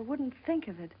 I wouldn't think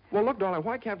of it. Well, look, darling,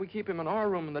 why can't we keep him in our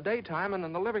room in the daytime and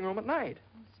in the living room at night?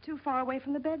 It's too far away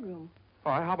from the bedroom.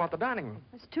 All right, how about the dining room?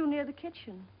 It's too near the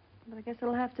kitchen. But I guess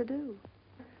it'll have to do.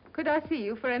 Could I see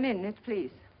you for a minute,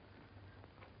 please?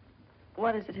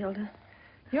 What is it, Hilda?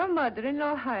 Your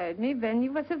mother-in-law hired me when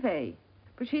you was away.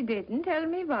 But she didn't tell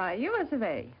me why you was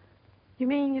away. You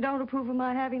mean you don't approve of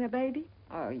my having a baby?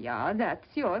 Oh, yeah, that's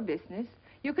your business.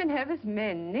 You can have as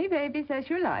many babies as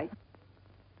you like.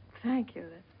 Thank you.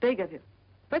 That's big of you.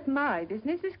 But my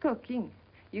business is cooking.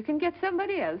 You can get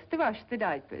somebody else to wash the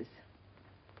diapers.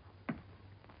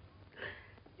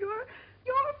 You're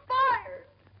fired.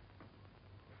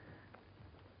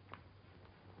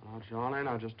 Oh, Johnny,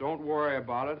 now just don't worry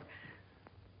about it.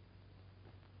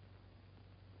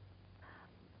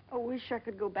 I wish I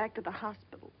could go back to the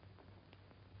hospital.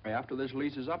 After this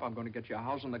lease is up, I'm going to get you a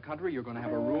house in the country. You're going to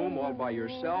have a room all by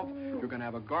yourself. You're going to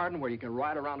have a garden where you can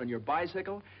ride around on your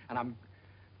bicycle. And I'm...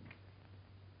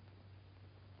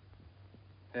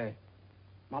 Hey,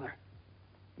 Mother.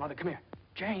 Mother, come here.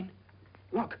 Jane,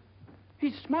 look.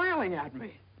 He's smiling at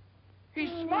me. He's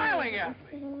smiling at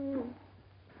me.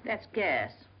 That's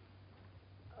gas.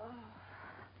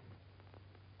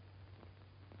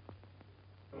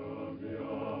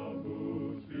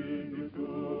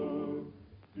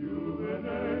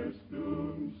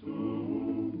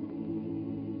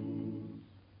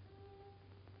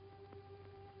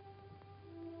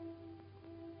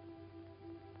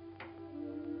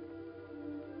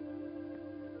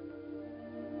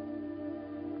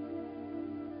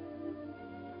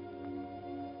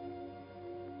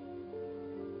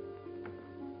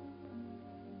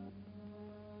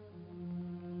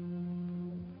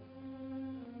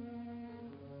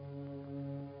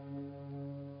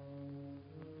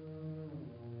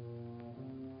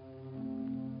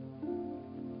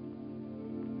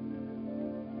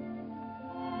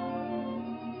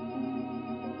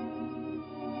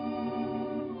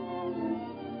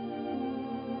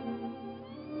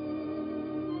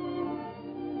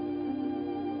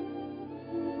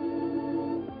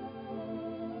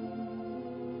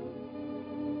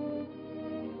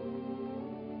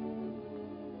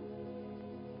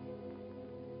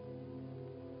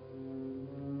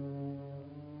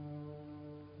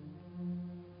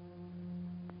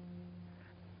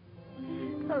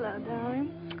 Hello,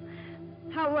 darling.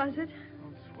 How was it?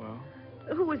 Oh, swell.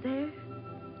 Who was there?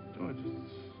 Oh, just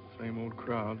the same old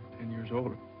crowd, 10 years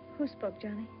older. Who spoke,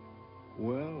 Johnny?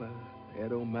 Well,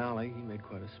 Ed O'Malley, he made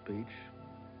quite a speech.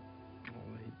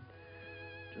 Oh, he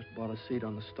just bought a seat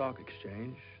on the stock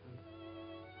exchange.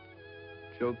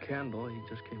 Joe Kendall, he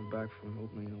just came back from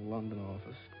opening a London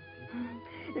office.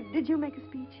 Did you make a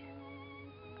speech?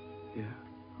 Yeah.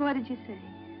 What did you say?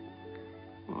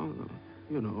 Well,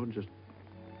 you know, just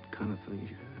kind of things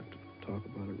you have to talk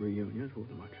about at reunions.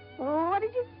 Wasn't much. Oh, what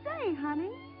did you say, honey?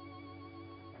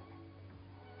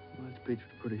 Well, that speech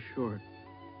was pretty short.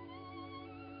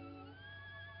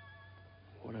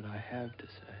 What did I have to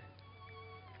say?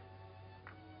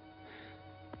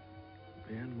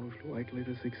 Man most likely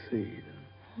to succeed.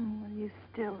 Oh, well, you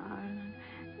still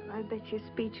are. I bet your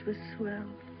speech was swell.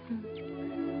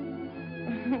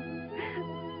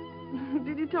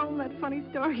 Did you tell him that funny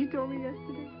story you told me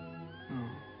yesterday? No.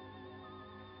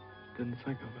 Didn't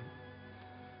think of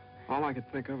it. All I could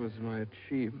think of was my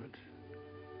achievement.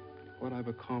 What I've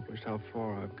accomplished, how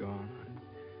far I've gone.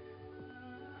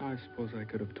 I suppose I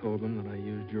could have told them that I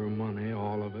used your money,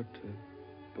 all of it,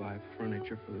 to buy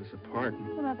furniture for this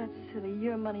apartment. Well, now, that's silly.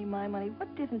 Your money, my money.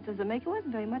 What difference does it make? It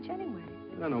wasn't very much anyway.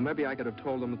 I don't know. Maybe I could have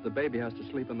told them that the baby has to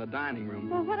sleep in the dining room.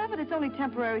 Well, what of it? It's only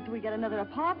temporary till we get another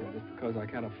apartment. Just because I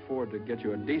can't afford to get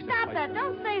you a decent Stop place. that.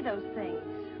 Don't say those things.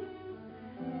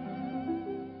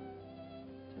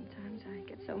 Sometimes I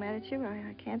get so mad at you,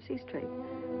 I can't see straight.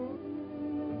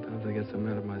 Sometimes I get so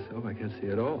mad at myself, I can't see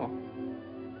at all.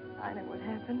 I know what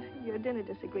happened. Your dinner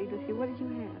disagreed with you. What did you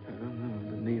have? I don't know.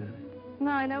 I didn't eat it. No,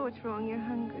 I know what's wrong. You're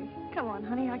hungry. Come on,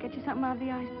 honey. I'll get you something out of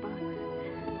the icebox.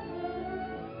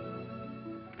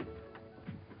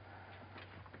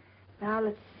 Now,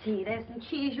 let's see. There's some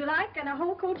cheese you like and a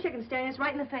whole cold chicken staring us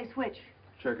right in the face. Which?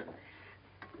 Chicken.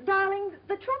 Darling,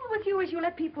 the trouble with you is you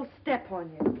let people step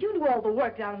on you. You do all the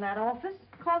work down in that office.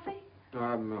 Coffee? No, I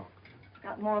have milk.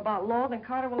 Got more about law than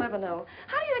Carter will ever know.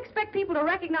 How do you expect people to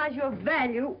recognize your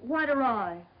value, white or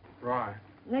rye? Rye.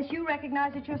 Unless you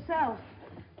recognize it yourself.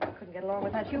 I couldn't get along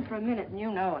without you for a minute, and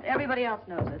you know it. Everybody else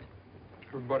knows it.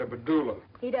 Everybody but Doolittle.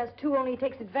 He does too, only he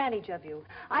takes advantage of you.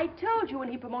 I told you when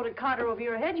he promoted Carter over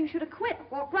your head, you should have quit.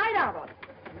 Walked right out on him.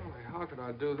 Really, how could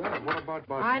I do that? What about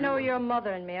I know you? your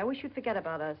mother and me. I wish you'd forget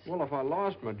about us. Well, if I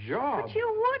lost my job... But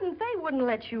you wouldn't. They wouldn't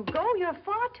let you go. You're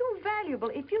far too valuable.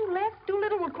 If you left,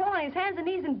 Doolittle would crawl on his hands and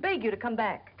knees and beg you to come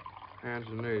back. Hands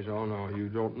and knees. Oh, no, you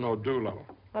don't know Doolittle.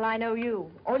 Well, I know you.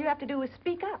 All you have to do is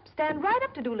speak up. Stand right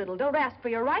up to Doolittle. Don't ask for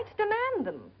your rights. Demand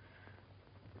them.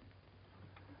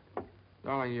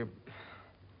 Darling, you...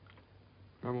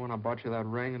 Remember when I bought you that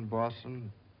ring in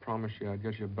Boston? Promised you I'd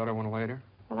get you a better one later?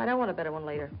 Well, I don't want a better one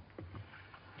later.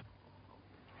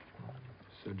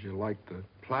 Said you liked the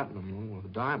platinum one with the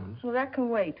diamonds. Well, that can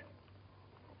wait.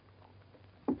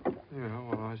 Yeah,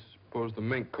 well, I suppose the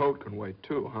mink coat can wait,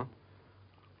 too, huh?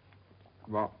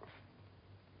 About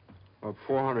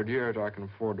 400 years, I can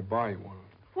afford to buy you one.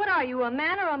 What are you, a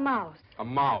man or a mouse? A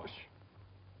mouse.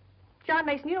 John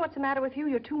Mason, you know what's the matter with you?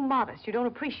 You're too modest. You don't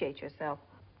appreciate yourself.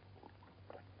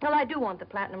 Well, I do want the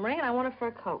platinum ring, and I want a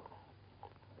fur coat.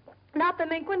 Not the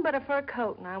mink one, but a fur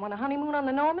coat. And I want a honeymoon on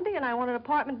the Normandy, and I want an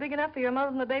apartment big enough for your mother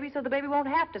and the baby so the baby won't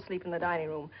have to sleep in the dining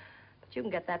room. But you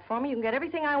can get that for me. You can get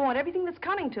everything I want, everything that's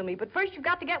coming to me. But first, you've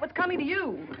got to get what's coming to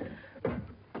you. Well,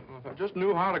 if I just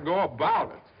knew how to go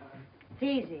about it.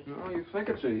 It's easy. No, you think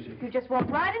it's easy. You just walk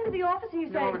right into the office and you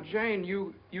say... No, Jane,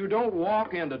 you don't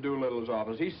walk into Doolittle's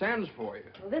office. He sends for you.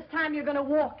 Well, this time you're going to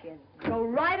walk in. Go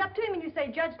right up to him and you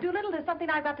say, Judge Doolittle, there's something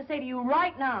I've got to say to you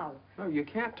right now. No, you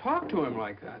can't talk to him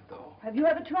like that, though. Have you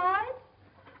ever tried?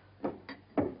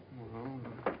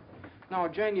 No,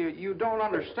 Jane, you don't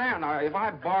understand. If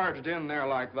I barged in there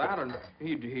like that, and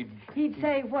He'd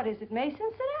say, what is it, Mason?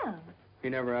 Sit down. He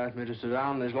never asked me to sit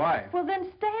down in his life. Well,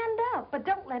 then stand up, but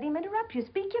don't let him interrupt you.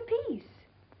 Speak your piece.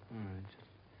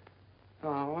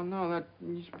 Oh, well, no,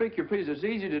 you speak your piece. It's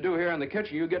easy to do here in the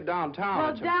kitchen. You get downtown.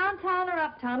 Well, downtown or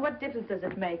uptown, what difference does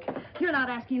it make? You're not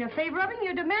asking a favor of him.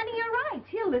 You're demanding your rights.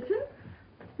 He'll listen.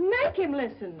 Make him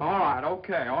listen. All right,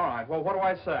 okay, all right. Well, what do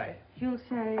I say? You'll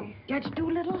say, Judge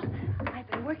Doolittle, I've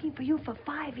been working for you for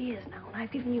 5 years now, and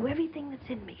I've given you everything that's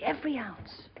in me, every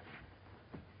ounce.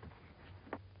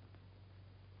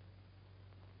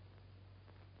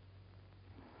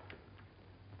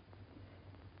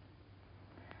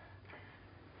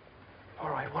 All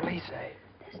right, what'll he say?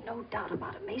 There's no doubt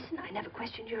about it, Mason. I never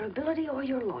questioned your ability or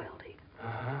your loyalty.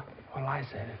 Uh-huh. What'll I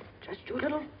say? Judge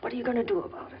Doolittle, what are you going to do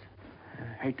about it?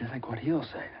 I hate to think what he'll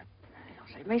say.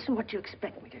 He'll say, Mason, what do you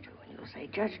expect me to do? And you'll say,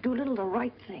 Judge Doolittle, the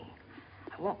right thing.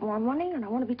 I want more money, and I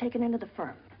want to be taken into the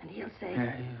firm. And he'll say...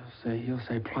 Yeah, he'll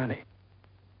say plenty.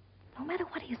 No matter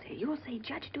what he'll say, you'll say,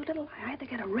 Judge Doolittle, I either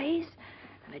get a raise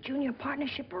and a junior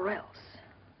partnership or else.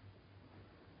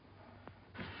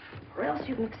 Or else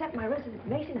you can accept my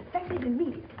resignation effective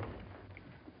immediately.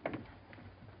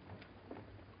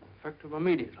 Effective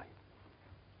immediately.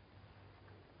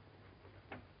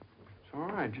 It's all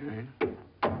right, Jane. Yeah,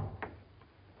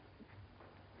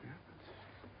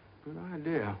 that's a good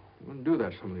idea. We'll do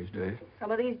that some of these days.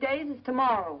 Some of these days is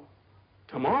tomorrow.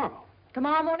 Tomorrow?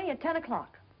 Tomorrow morning at 10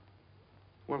 o'clock.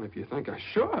 Well, if you think I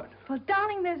should. Well,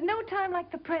 darling, there's no time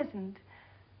like the present.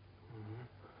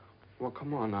 Well,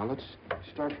 come on now. Let's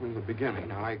start from the beginning.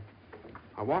 Now,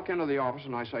 I walk into the office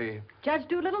and I say... Judge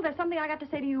Doolittle, there's something I got to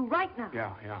say to you right now.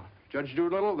 Yeah. Judge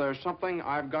Doolittle, there's something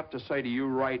I've got to say to you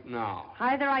right now.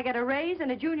 Either I get a raise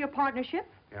and a junior partnership...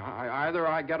 Yeah, either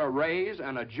I get a raise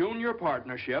and a junior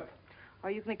partnership... Or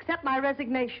you can accept my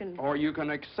resignation. Or you can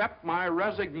accept my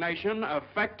resignation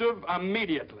effective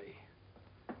immediately.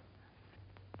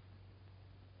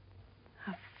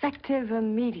 Effective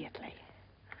immediately.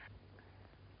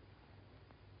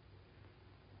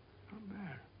 Not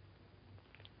bad.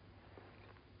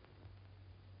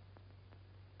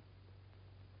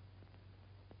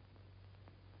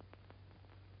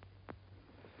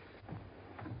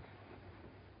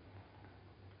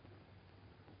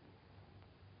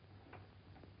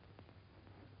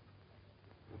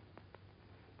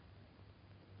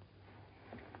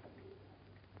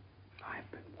 I've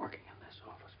been working in this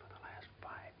office for the last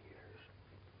 5 years.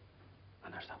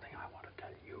 And there's something I want to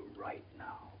tell you right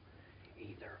now.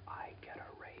 Either I get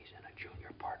a raise and a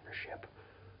junior partnership,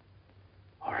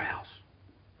 or else.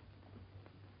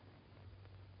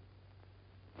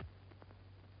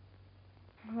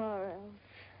 Or else.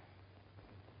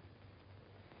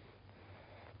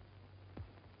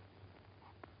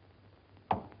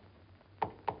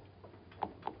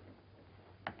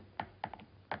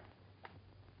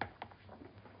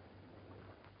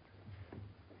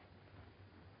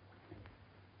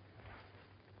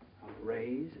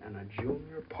 Raise and a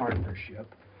junior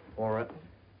partnership, or a...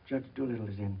 Judge Doolittle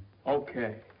is in.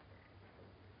 Okay.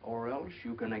 or else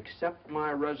you can accept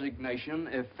my resignation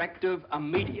effective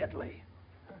immediately.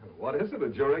 What is it, a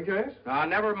jury case?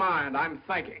 Never mind, I'm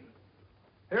thinking.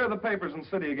 Here are the papers in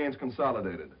city against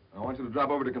Consolidated. I want you to drop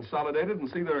over to Consolidated and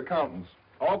see their accountants.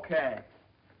 Okay.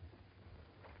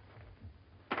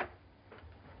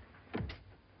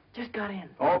 Just got in.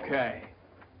 Okay.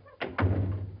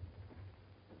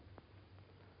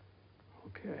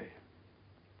 Okay.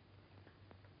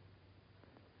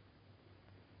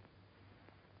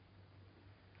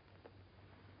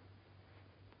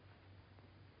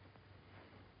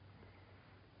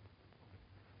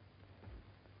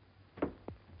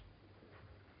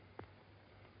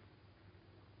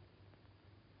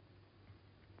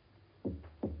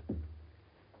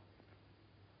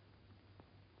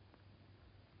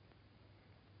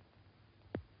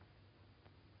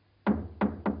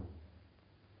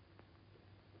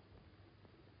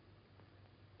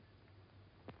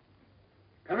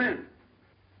 Come in.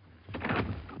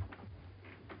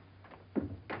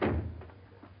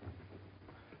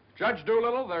 Judge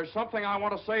Doolittle, there's something I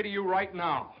want to say to you right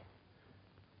now.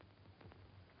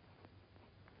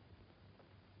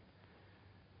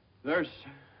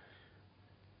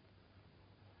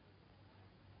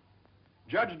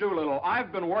 Judge Doolittle,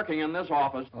 I've been working in this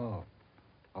office. Oh,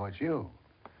 it's you.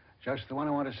 Just the one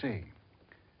I want to see.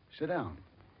 Sit down.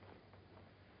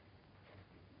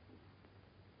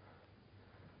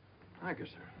 Thank you,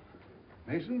 sir.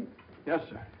 Mason, Yes,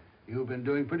 sir. you've been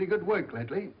doing pretty good work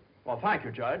lately. Well, thank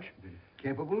you, Judge.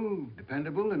 Capable,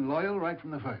 dependable, and loyal right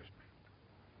from the first.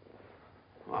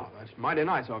 Well, that's mighty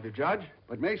nice of you, Judge.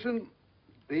 But, Mason,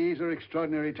 these are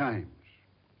extraordinary times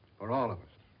for all of us.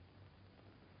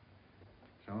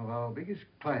 Some of our biggest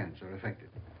clients are affected.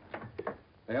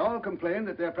 They all complain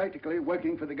that they're practically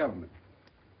working for the government.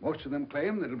 Most of them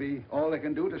claim that it'll be all they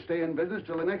can do to stay in business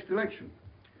till the next election.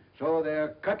 So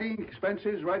they're cutting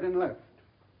expenses right and left.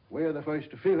 We're the first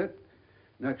to feel it.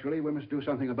 Naturally, we must do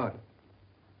something about it.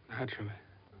 Naturally.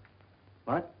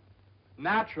 What?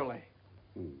 Naturally.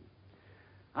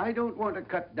 I don't want to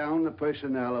cut down the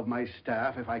personnel of my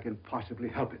staff if I can possibly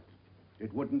help it.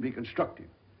 It wouldn't be constructive.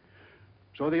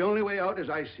 So the only way out, as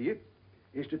I see it,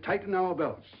 is to tighten our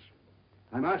belts.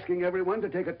 I'm asking everyone to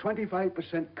take a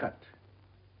 25% cut.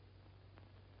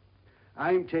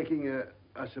 I'm taking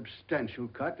a substantial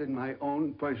cut in my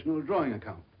own personal drawing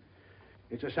account.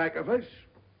 It's a sacrifice,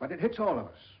 but it hits all of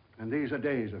us. And these are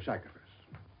days of sacrifice.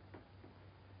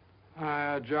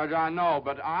 Judge, I know,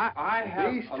 but I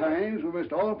have... These times, we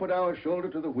must all put our shoulder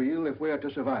to the wheel if we are to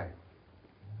survive.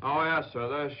 Oh, yes, sir.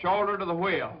 The shoulder to the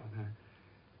wheel.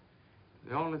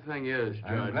 The only thing is, Judge...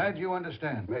 I'm glad you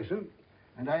understand, Mason,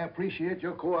 and I appreciate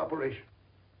your cooperation.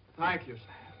 Thank you,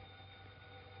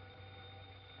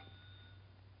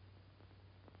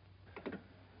 sir.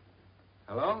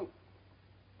 Hello?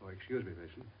 Oh, excuse me,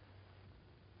 Mason.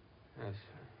 Yes,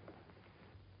 sir.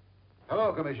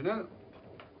 Hello, Commissioner.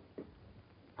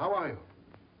 How are you?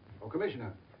 Oh,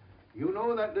 Commissioner, you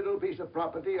know that little piece of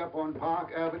property up on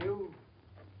Park Avenue?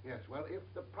 Yes, well, if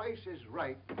the price is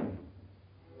right...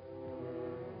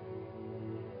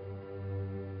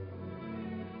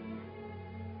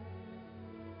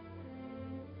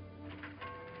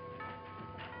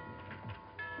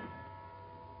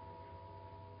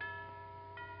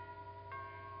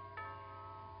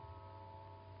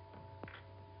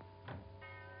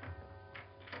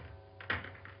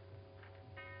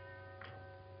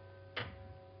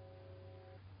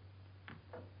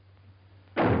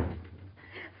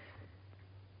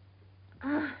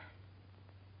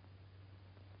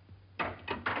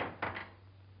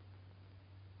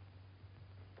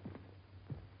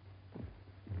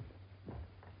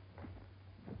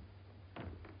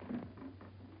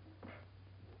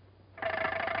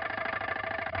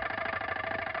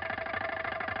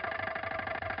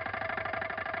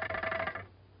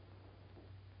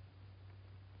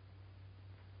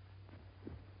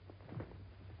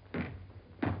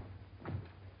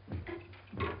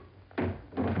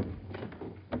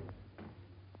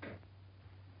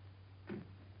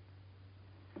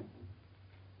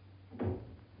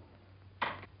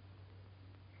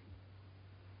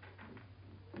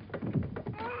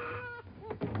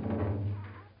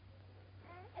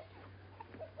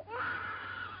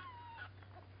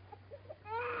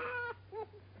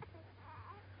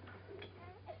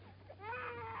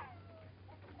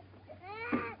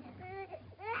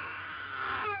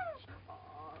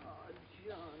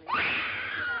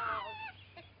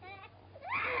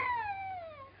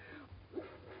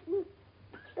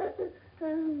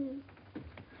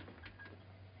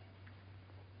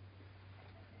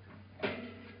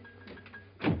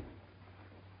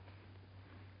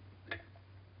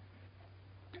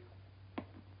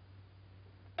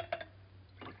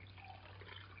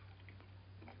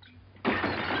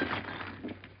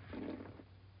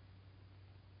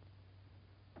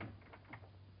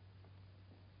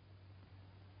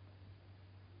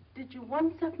 Did you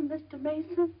want something, Mr.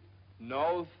 Mason?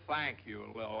 No, thank you,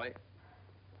 Lily.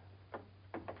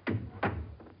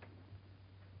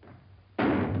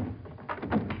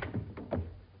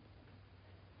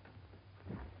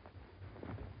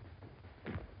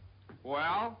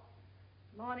 Well?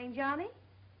 Morning, Johnny.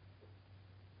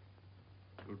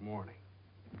 Good morning.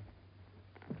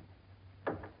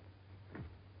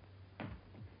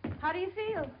 How do you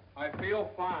feel? I feel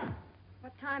fine.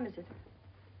 What time is it?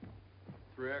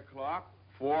 3 o'clock,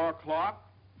 4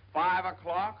 o'clock, 5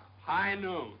 o'clock, high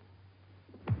noon.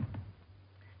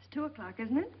 It's 2 o'clock,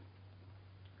 isn't it?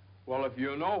 Well, if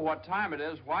you know what time it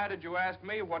is, why did you ask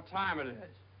me what time it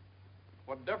is?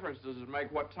 What difference does it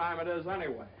make what time it is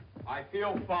anyway? I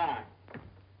feel fine.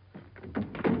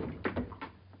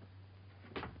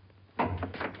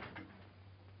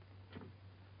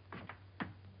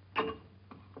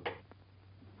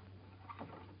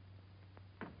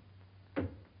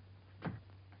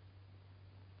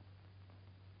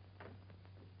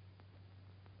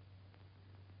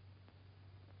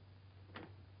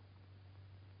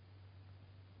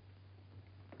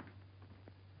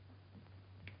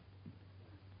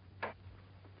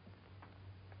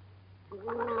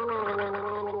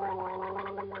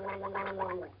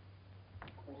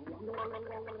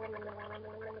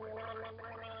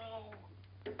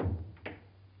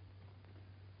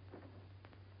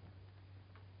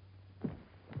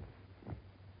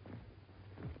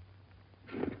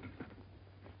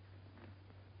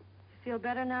 Feel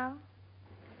better now?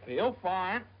 Feel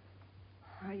fine.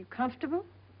 Are you comfortable?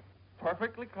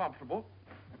 Perfectly comfortable.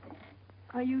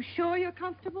 Are you sure you're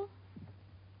comfortable?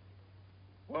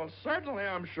 Well, certainly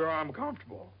I'm sure I'm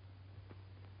comfortable.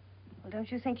 Well, don't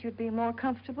you think you'd be more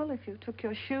comfortable if you took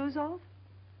your shoes off?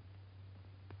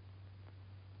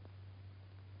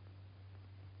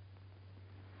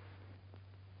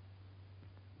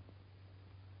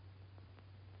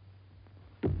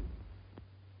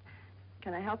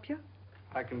 Can I help you?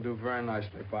 I can do very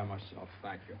nicely by myself,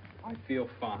 thank you. I feel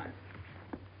fine.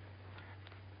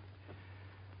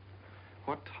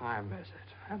 What time is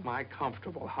it? Am I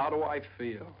comfortable? How do I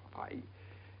feel?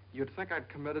 You'd think I'd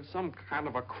committed some kind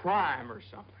of a crime or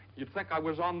something. You'd think I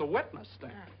was on the witness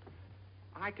stand.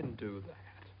 I can do that.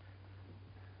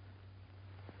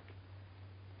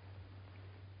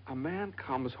 A man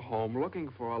comes home looking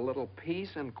for a little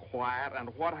peace and quiet, and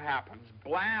what happens?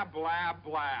 Blah, blah,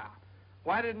 blah.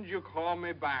 Why didn't you call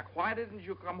me back? Why didn't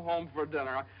you come home for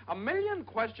dinner? A million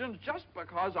questions just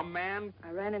because a man... I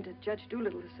ran into Judge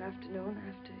Doolittle this afternoon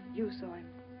after you saw him.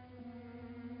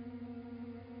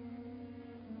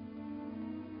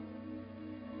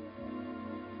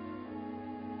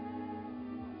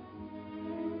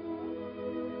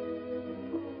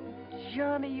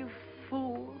 Johnny, you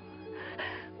fool.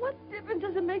 What difference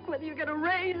does it make whether you get a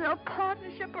raise or a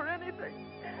partnership or anything?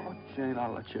 Oh, Jane,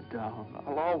 I'll let you down.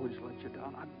 I'll always let you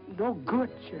down. I'm no good,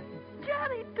 Jane.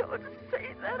 Johnny, don't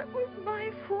say that. It was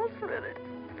my fault for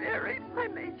interfering. I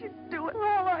made you do it.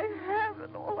 All I have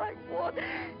and all I want.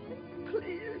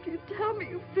 Please, if you tell me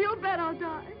you feel bad, I'll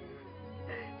die.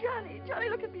 Johnny,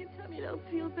 look at me and tell me you don't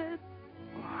feel bad.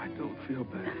 Oh, I don't feel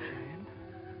bad, Jane.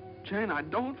 Jane, I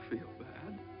don't feel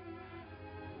bad.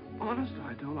 Honest,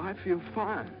 I don't. I feel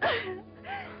fine.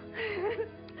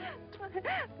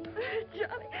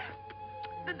 Johnny,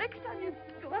 the next time you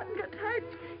go out and get tired,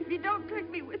 if you don't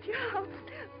take me with you,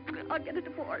 I'll get a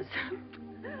divorce.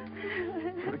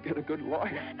 Gotta get a good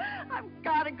lawyer. I've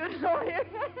got a good lawyer.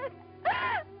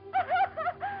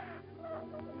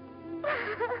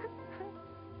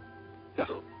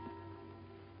 No.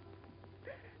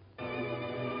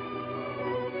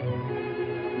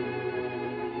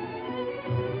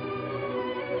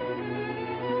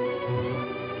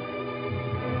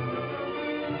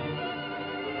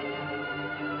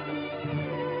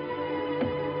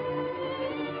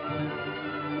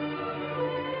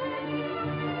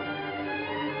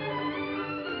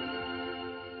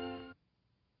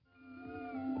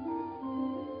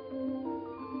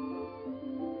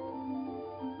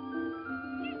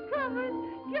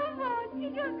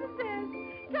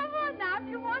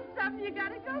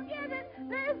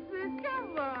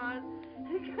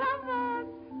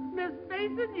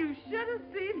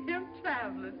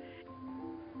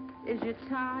 Is you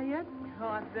tired? Oh,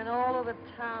 I've been all over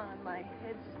town and my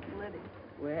head's splitting.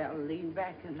 Well, lean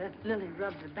back and let Lily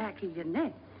rub the back of your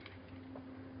neck.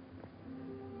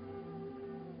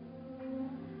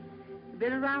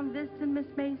 Been around visiting, Miss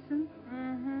Mason?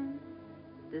 Mm-hmm.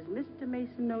 Does Mr.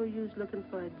 Mason know you was looking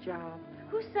for a job?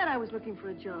 Who said I was looking for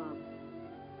a job?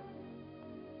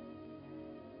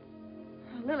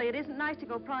 Oh, Lily, it isn't nice to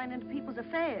go prying into people's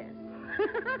affairs.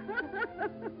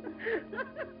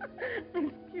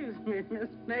 Excuse me, Miss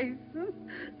Mason.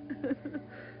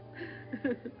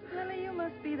 Lily, you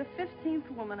must be the 15th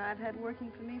woman I've had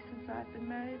working for me since I've been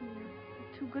married, and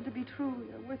you're too good to be true.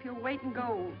 You're worth your weight in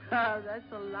gold. Ah,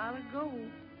 that's a lot of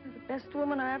gold. You're the best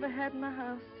woman I ever had in my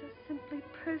house. Just simply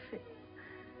perfect.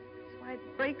 That's why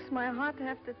it breaks my heart to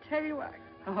have to tell you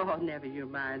Oh, never you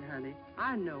mind, honey.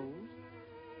 I knows.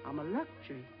 I'm a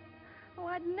luxury. Oh,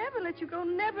 I'd never let you go,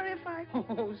 never if I...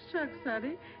 Oh, shucks,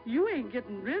 honey. You ain't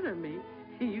getting rid of me.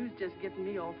 You's just getting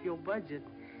me off your budget.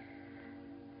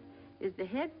 Is the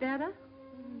head better?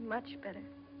 Much better.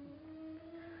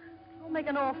 I'll make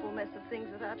an awful mess of things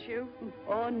without you.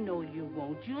 Oh, no, you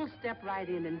won't. You'll step right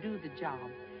in and do the job.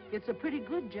 It's a pretty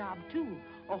good job, too.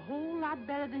 A whole lot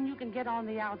better than you can get on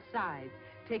the outside.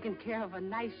 Taking care of a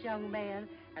nice young man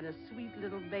and a sweet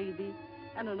little baby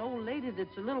and an old lady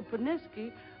that's a little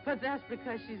panicky, but that's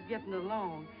because she's getting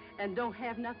along and don't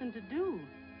have nothing to do.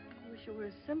 I wish it were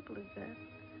as simple as that.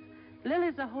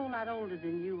 Lily's a whole lot older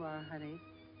than you are, honey,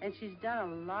 and she's done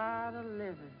a lot of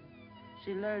living.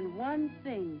 She learned one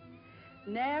thing.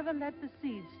 Never let the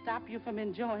seeds stop you from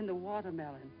enjoying the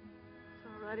watermelon. It's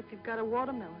all right if you've got a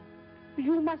watermelon.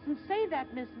 You mustn't say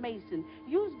that, Miss Mason.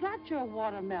 You's got your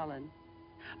watermelon.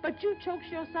 But you chokes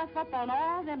yourself up on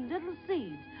all them little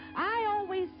seeds. I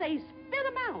always say, spit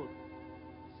 'em out.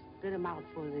 Spit 'em out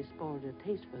before they spoil the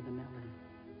taste for the melon.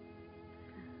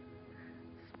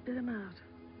 Spit 'em out.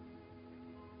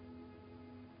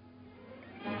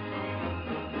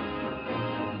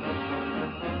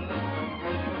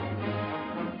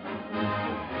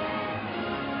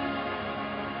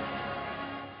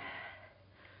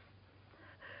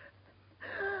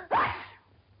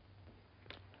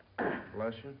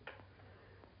 Bless you.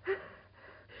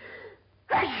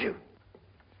 Bless you.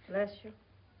 Bless you.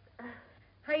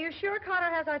 Are you sure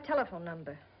Carter has our telephone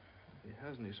number? He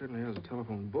hasn't. He certainly has a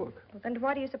telephone book. Well, then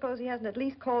why do you suppose he hasn't at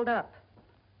least called up?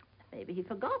 Maybe he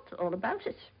forgot all about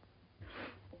it.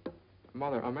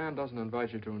 Mother, a man doesn't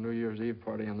invite you to a New Year's Eve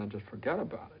party and then just forget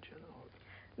about it, you know.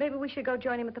 Maybe we should go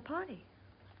join him at the party.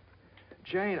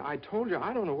 Jane, I told you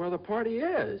I don't know where the party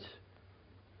is.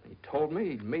 He told me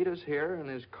he'd meet us here in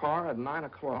his car at 9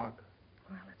 o'clock.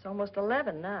 Well, it's almost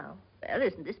 11 now. Well,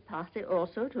 isn't this party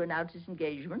also to announce his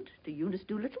engagement to Eunice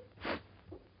Doolittle?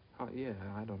 Oh, yeah,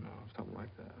 I don't know, something like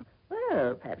that.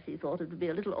 Well, perhaps he thought it would be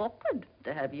a little awkward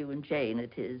to have you and Jane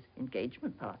at his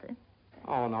engagement party.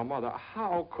 Oh, now, Mother,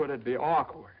 how could it be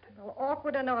awkward? Well,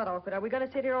 awkward or not awkward, are we going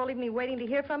to sit here all evening waiting to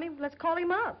hear from him? Let's call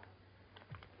him up.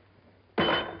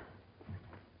 All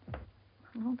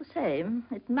the same,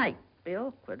 it might be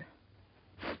awkward.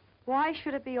 Why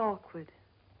should it be awkward?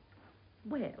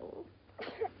 Well...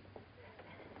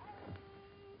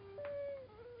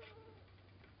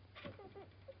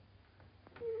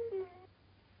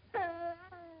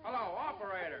 Hello,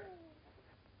 operator.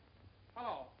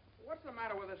 Hello. What's the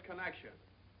matter with this connection?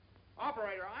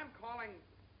 Operator, I'm calling...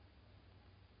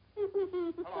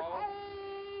 Hello?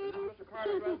 Is this Mr.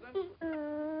 Carter's residence?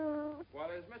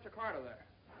 Well, is Mr. Carter there?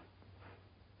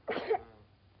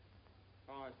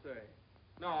 Oh, I see.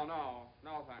 No,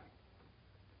 thanks.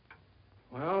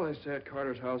 Well, they say at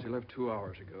Carter's house he left 2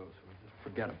 hours ago, so just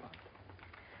forget about it.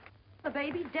 The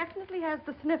baby definitely has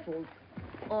the sniffles.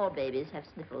 All babies have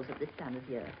sniffles at this time of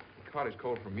year. He caught his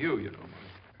cold from you, you know, Mother.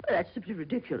 Well, that's simply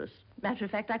ridiculous. Matter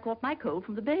of fact, I caught my cold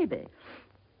from the baby.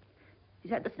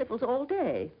 He's had the sniffles all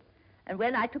day. And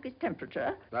when I took his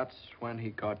temperature... That's when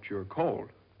he caught your cold.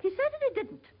 He certainly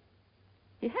didn't.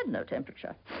 He had no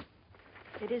temperature.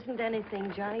 It isn't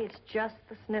anything, Johnny. It's just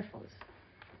the sniffles.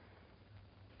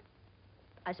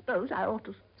 I suppose I ought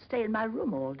to stay in my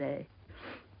room all day.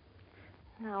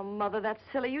 Now, Mother, that's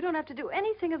silly. You don't have to do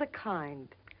anything of the kind.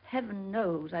 Heaven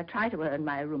knows I try to earn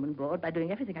my room and board by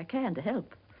doing everything I can to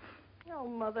help. Oh,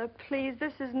 Mother, please,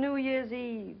 this is New Year's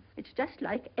Eve. It's just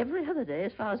like every other day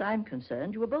as far as I'm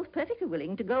concerned. You were both perfectly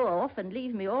willing to go off and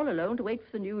leave me all alone to wait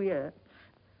for the New Year.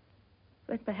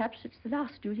 But perhaps it's the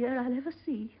last New Year I'll ever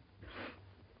see.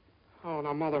 Oh,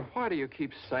 now, Mother, why do you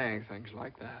keep saying things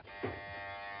like that?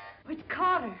 It's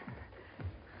Carter.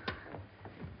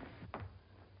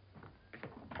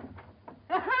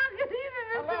 Good evening,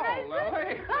 Mr. Mason. Hello,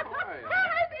 Lily. How are you?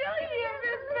 Happy New Year,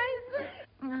 Miss Mason.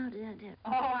 Oh, dear.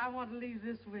 Oh, I want to leave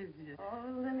this with you. Oh,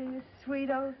 Lily, you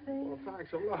sweet old thing. Well,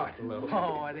 thanks a lot, Lily.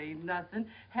 Oh, it ain't nothing.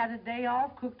 Had a day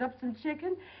off, cooked up some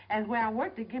chicken, and where I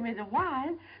worked, they give me the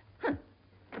wine.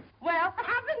 Well,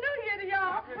 Happy New Year to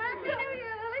y'all. Happy Happy New Year. New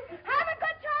Year, Lily. Have a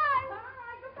good time. All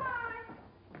right,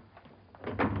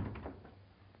 goodbye.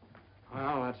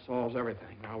 Well, that solves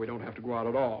everything. Now we don't have to go out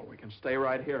at all. We can stay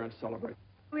right here and celebrate.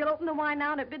 We'll open the wine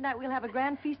now, and at midnight we'll have a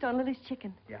grand feast on Lily's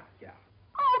chicken. Yeah.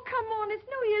 Oh, come on. It's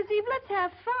New Year's Eve. Let's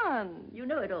have fun. You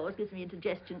know it always gives me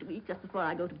indigestion to eat just before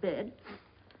I go to bed.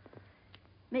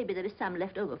 Maybe there is some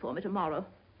left over for me tomorrow.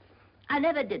 I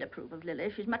never did approve of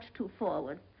Lily. She's much too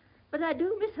forward. But I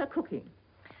do miss her cooking.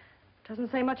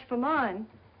 Doesn't say much for mine.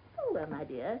 Oh, well, my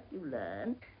dear, you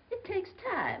learn. It takes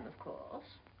time, of course.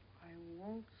 I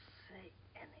won't say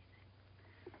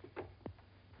anything.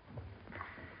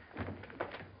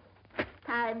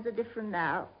 Times are different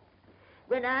now.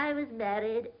 When I was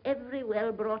married, every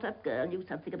well-brought-up girl knew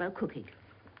something about cooking.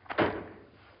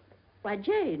 Why,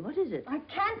 Jane, what is it? I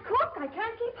can't cook. I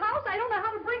can't keep house. I don't know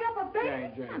how to bring up a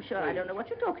baby. Jane, I'm sure I don't know what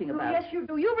you're talking Oh, about. yes, you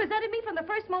do. You resented me from the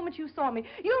first moment you saw me.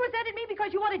 You resented me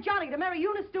because you wanted Johnny to marry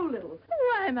Eunice Doolittle.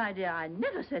 Why, my dear, I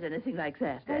never said anything like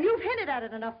that. Well, you've hinted at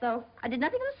it enough, though. I did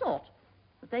nothing of the sort.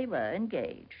 But they were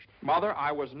engaged. Mother,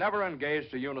 I was never engaged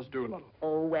to Eunice Doolittle.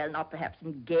 Oh, well, not perhaps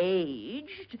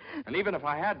engaged. And even if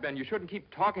I had been, you shouldn't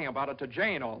keep talking about it to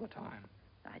Jane all the time.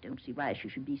 I don't see why she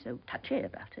should be so touchy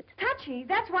about it. Touchy?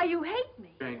 That's why you hate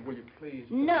me. Jane, will you please?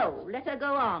 No, let her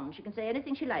go on. She can say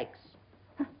anything she likes.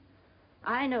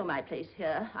 I know my place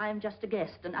here. I'm just a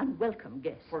guest, an unwelcome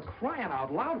guest. For crying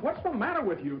out loud, what's the matter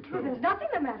with you two? Well, there's nothing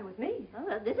the matter with me.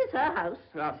 Oh, this is her house.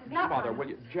 not Mother, my will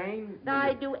you? Jane? will I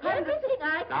you- do everything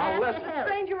I Now, can listen. to help.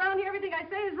 Stranger around here, everything I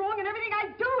say is wrong, and everything I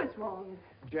do is wrong.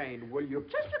 Jane, will you?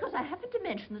 Just because I happened to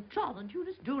mention that John and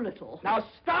Eunice Doolittle. Now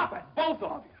stop it, both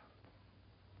of you.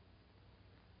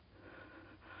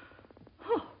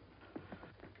 Oh.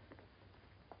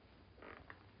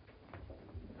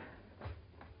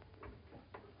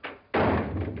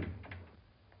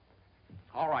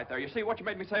 All right, there. You see what you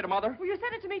made me say to Mother? Well, you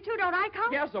said it to me, too. Don't I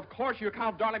count? Yes, of course you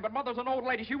count, darling, but Mother's an old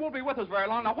lady. She won't be with us very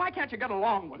long. Now, why can't you get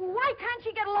along with her? Why can't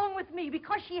she get along with me?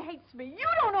 Because she hates me. You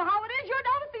don't know how it is. You're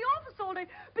down at the office all day.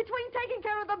 Between taking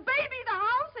care of the baby, the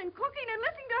house, and cooking, and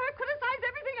listening to her criticize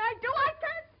everything I do, I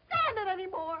can't stand it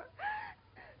anymore.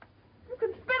 You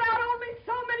can spit out only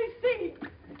so many seeds.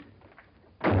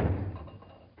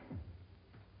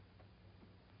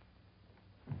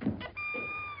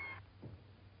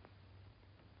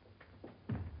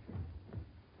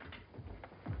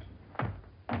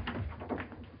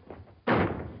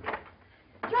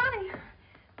 Johnny!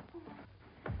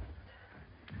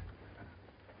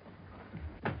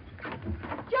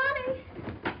 Johnny!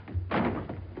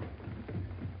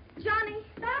 Johnny!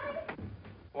 Johnny!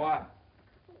 What?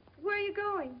 Where are you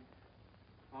going?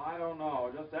 I don't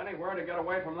know. Just anywhere to get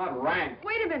away from that rank.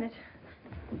 Wait a minute.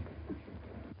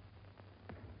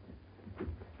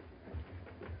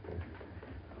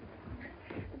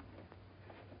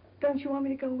 Don't you want me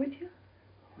to go with you?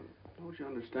 Don't you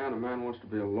understand? A man wants to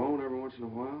be alone every once in a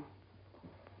while.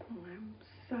 Oh, I'm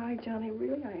sorry, Johnny.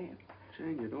 Really, I am.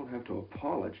 Jane, you don't have to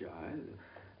apologize.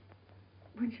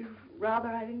 Would you rather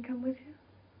I didn't come with you?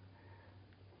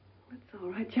 That's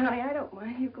all right, Johnny. I don't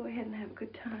mind. You go ahead and have a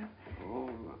good time. Oh,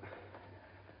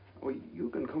 well, you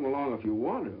can come along if you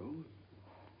want to.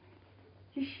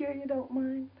 You sure you don't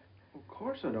mind? Of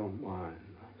course I don't mind.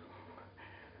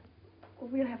 Well,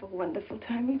 we'll have a wonderful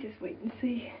time. You just wait and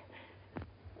see.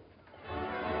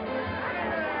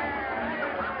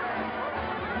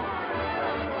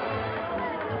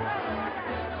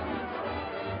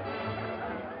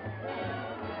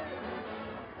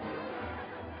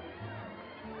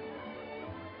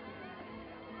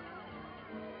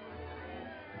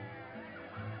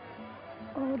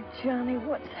 Oh, Johnny,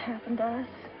 what's happened to us?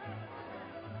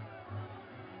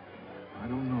 I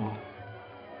don't know.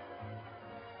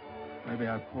 Maybe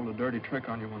I pulled a dirty trick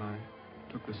on you when I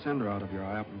took the cinder out of your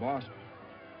eye up in Boston.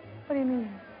 What do you mean?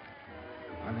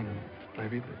 I mean,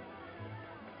 maybe the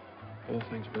whole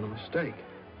thing's been a mistake.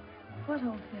 What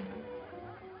whole thing?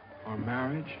 Our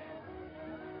marriage.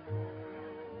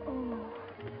 Oh,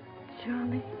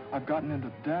 Johnny. I've gotten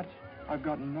into debt. I've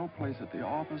gotten no place at the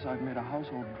office. I've made a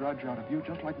household drudge out of you,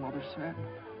 just like Mother said.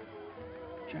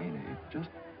 Jane, it just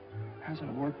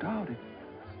hasn't worked out. It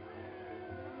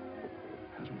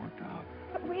hasn't worked out.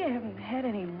 But we haven't had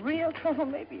any real trouble.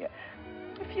 Maybe a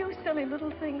few silly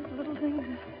little things that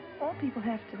all people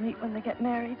have to meet when they get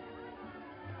married.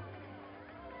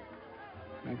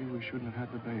 Maybe we shouldn't have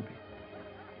had the baby.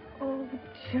 Oh,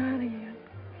 Johnny, you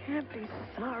can't be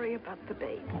sorry about the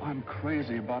baby. Oh, I'm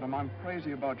crazy about him. I'm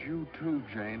crazy about you, too,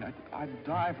 Jane. I'd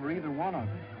die for either one of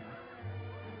you.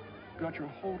 You've got your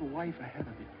whole life ahead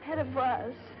of you. Ahead of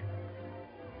us.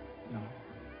 No.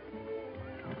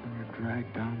 Not when you're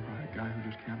dragged down by a guy who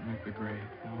just can't make the grade.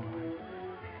 No,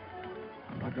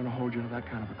 I'm not going to hold you to that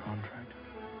kind of a contract.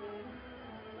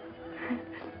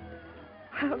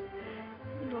 Well,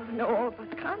 you ought to know all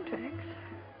about contracts.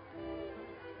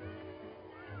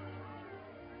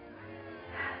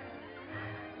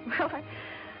 Well,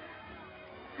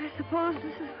 I suppose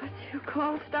this is what you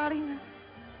call starting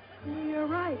the new year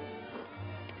right.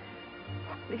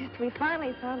 At least we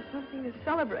finally found something to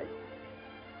celebrate.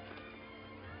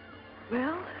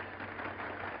 Well,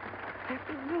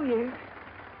 Happy New Year.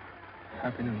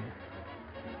 Happy New Year.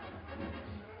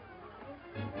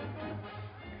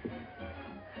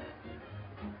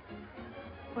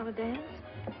 Want to dance?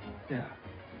 Yeah.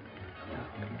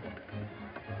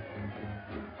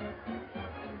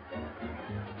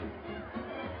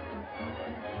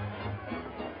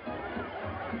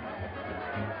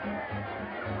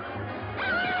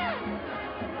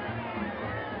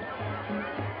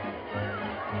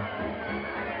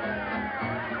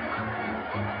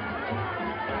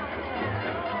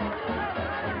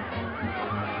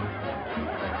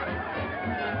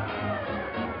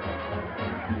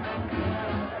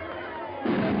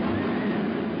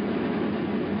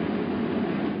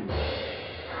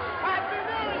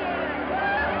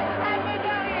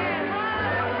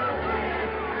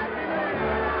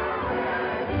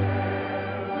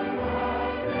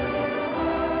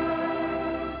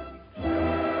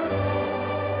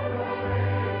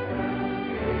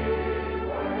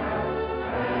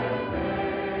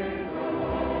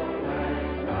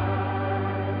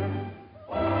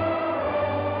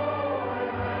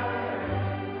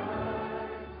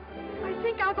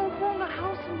 I'll go home to the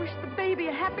house and wish the baby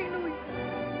a Happy New Year.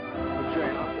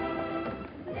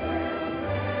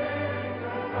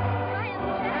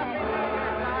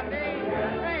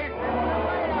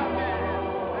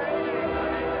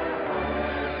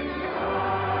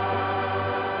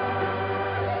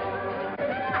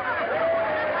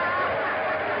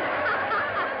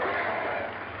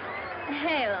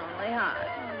 Hey, lonely heart.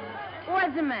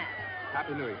 What's the matter?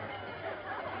 Happy New Year.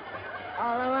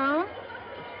 All alone?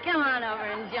 Come on over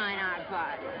and join our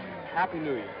party. Happy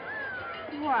New Year.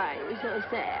 Why are you so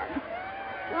sad?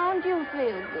 Don't you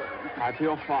feel good? I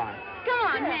feel fine. Come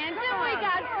on, Hanson. We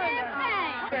got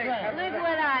champagne. Look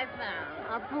what I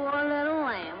found. A poor little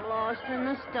lamb lost in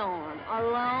the storm,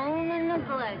 alone and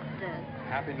neglected.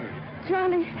 Happy New Year.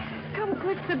 Johnny, come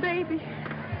quick, the baby.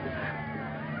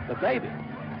 The baby?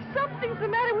 Something's the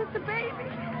matter with the baby.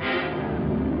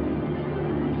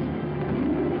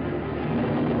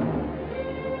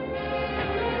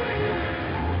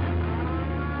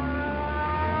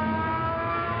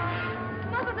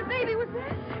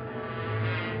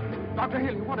 Dr.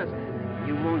 Haley, what is it?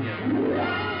 Pneumonia.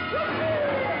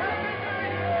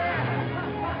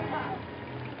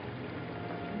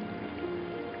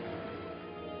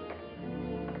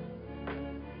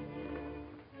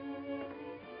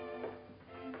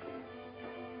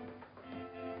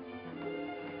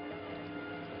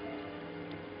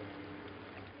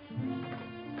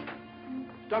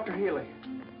 Dr. Haley.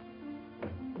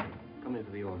 Come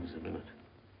into the office a minute.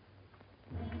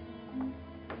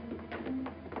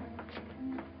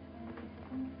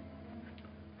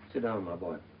 Sit down, my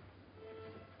boy.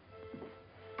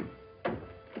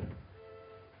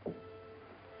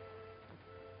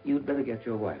 You'd better get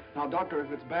your wife. Now, Doctor,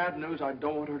 if it's bad news, I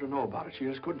don't want her to know about it. She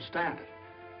just couldn't stand it.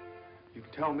 You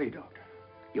can tell me, Doctor.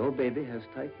 Your baby has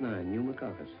type 9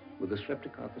 pneumococcus with a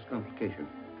streptococcus complication.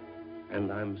 And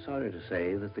I'm sorry to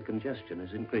say that the congestion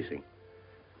is increasing.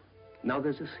 Now,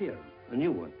 there's a serum, a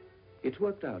new one. It's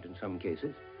worked out in some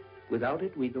cases. Without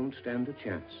it, we don't stand a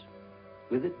chance.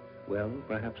 With it, well,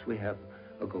 perhaps we have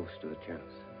a ghost of a chance.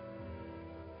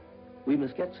 We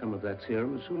must get some of that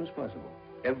serum as soon as possible.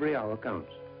 Every hour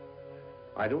counts.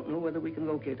 I don't know whether we can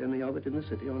locate any of it in the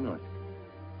city or not.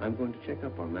 I'm going to check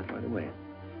up on that right away.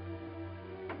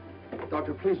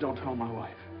 Doctor, please don't tell my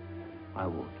wife. I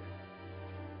won't.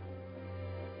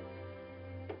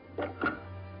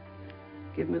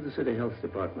 Give me the City Health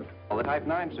Department. Well, the type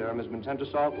 9 serum has been sent to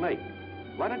Salt Lake.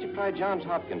 Why don't you try Johns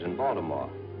Hopkins in Baltimore?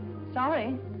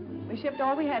 Sorry. We shipped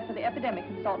all we had for the epidemic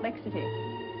in Salt Lake City.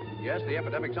 Yes, the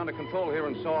epidemic's under control here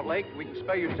in Salt Lake. We can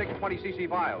spare you 6 20cc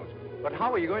vials. But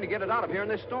how are you going to get it out of here in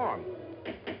this storm?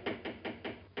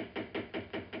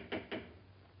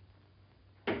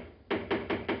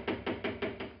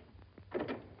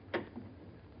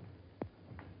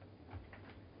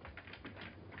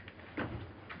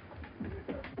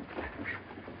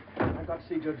 I've got to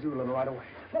see Judge Doolittle right away.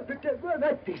 But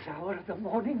at this hour of the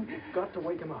morning? You've got to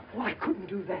wake him up. Oh, I couldn't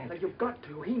do that. Now, you've got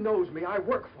to. He knows me. I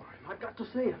work for him. I've got to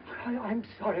see him. I'm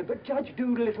sorry, but Judge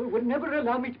Doolittle would never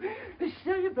allow me to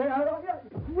stay there.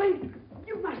 Wait!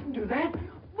 You mustn't do that.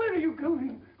 Where are you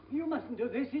going? You mustn't do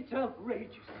this. It's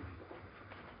outrageous.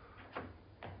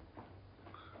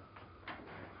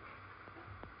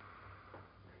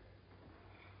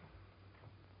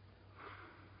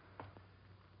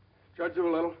 Judge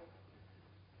Doolittle.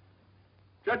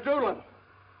 Judge Doolittle.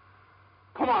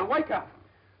 Come on, wake up.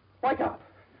 Wake up.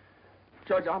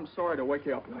 Judge, I'm sorry to wake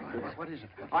you up like this. What is it?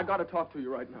 I got to talk to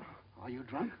you right now. Are you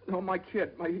drunk? No, my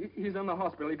kid. He's in the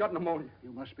hospital. He got pneumonia.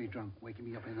 You must be drunk,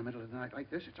 waking me up in the middle of the night like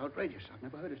this. It's outrageous. I've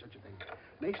never heard of such a thing.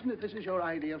 Mason, if this is your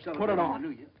idea of celebrating Put it on. the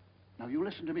New Year. Now, you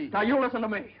listen to me. Now, you listen to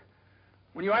me.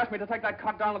 When you asked me to take that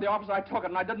cut down to the office, I took it,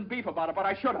 and I didn't beef about it, but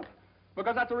I should have.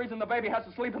 Because that's the reason the baby has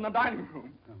to sleep in the dining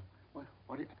room. Oh.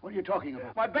 What are you talking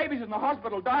about? My baby's in the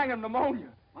hospital dying of pneumonia.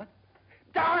 What?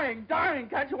 Dying.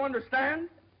 Can't you understand?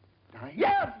 Dying?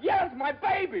 Yes, my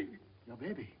baby. Your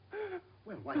baby?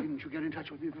 Well, why didn't you get in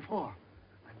touch with me before?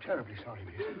 I'm terribly sorry,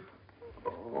 Mason.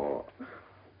 Oh,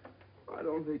 I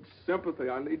don't need sympathy.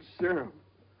 I need serum.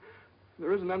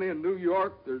 There isn't any in New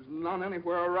York. There's none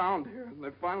anywhere around here. And they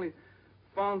finally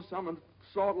found some in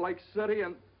Salt Lake City,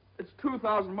 and it's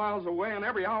 2,000 miles away, and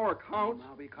every hour counts.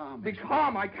 Now, be calm. Be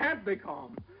calm. I can't be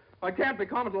calm. I can't be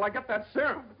calm until I get that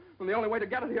serum. And the only way to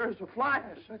get it here is to fly it.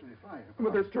 Yes, certainly, fly it.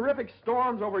 But there's terrific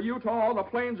storms over Utah. All the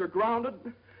planes are grounded.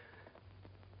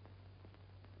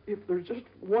 If there's just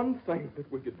one thing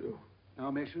that we could do.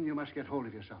 Now, Mason, you must get hold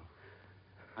of yourself.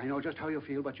 I know just how you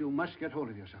feel, but you must get hold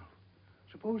of yourself.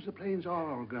 Suppose the planes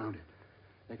are all grounded.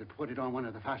 They could put it on one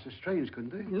of the fastest trains,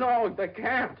 couldn't they? No, they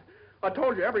can't. I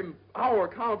told you, every hour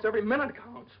counts, every minute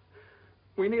counts.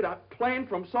 We need a plane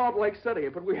from Salt Lake City,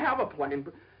 but we have a plane.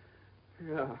 But...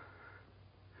 yeah.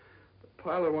 The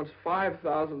pilot wants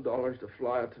 $5,000 to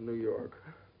fly it to New York.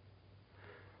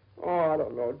 Oh, I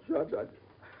don't know, Judge.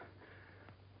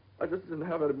 I just didn't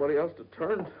have anybody else to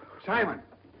turn to. Simon!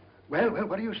 Well,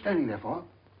 what are you standing there for?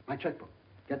 My checkbook.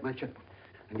 Get my checkbook.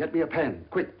 And get me a pen,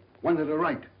 quick, one that'll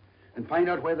write. And find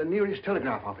out where the nearest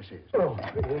telegraph office is. Oh,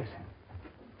 yes.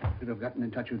 Should have gotten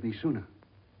in touch with me sooner.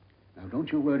 Now,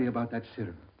 don't you worry about that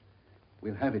serum.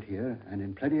 We'll have it here, and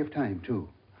in plenty of time, too.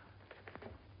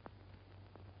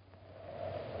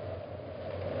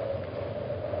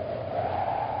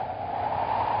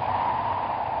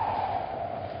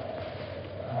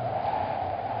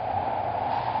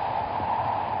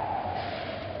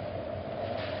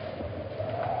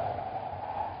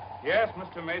 Yes,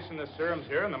 Mr. Mason, the serum's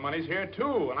here, and the money's here,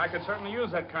 too, and I could certainly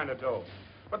use that kind of dough.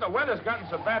 But the weather's gotten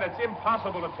so bad, it's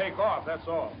impossible to take off, that's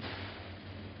all.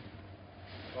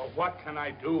 Well, what can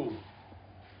I do?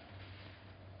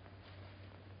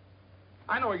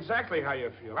 I know exactly how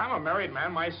you feel. I'm a married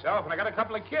man myself, and I got a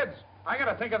couple of kids. I got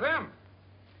to think of them.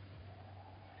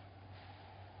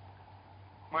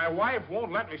 My wife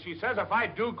won't let me. She says if I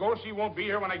do go, she won't be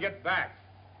here when I get back.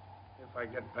 If I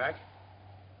get back?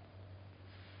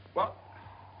 Well,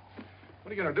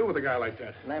 what are you going to do with a guy like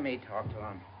that? Let me talk to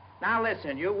him. Now,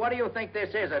 listen, you. What do you think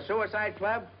this is, a suicide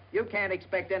club? You can't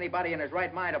expect anybody in his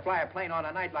right mind to fly a plane on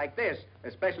a night like this,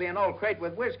 especially an old crate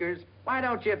with whiskers. Why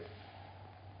don't you...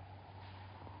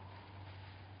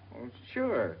 Well,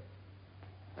 sure.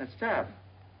 That's tough.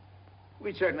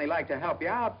 We'd certainly like to help you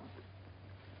out.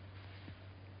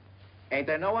 Ain't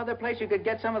there no other place you could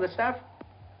get some of the stuff?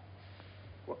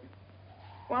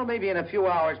 Well, maybe in a few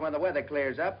hours when the weather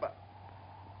clears up.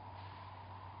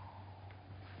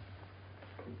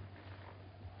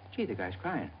 Gee, the guy's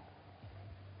crying.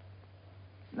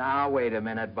 Now, wait a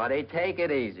minute, buddy. Take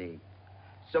it easy.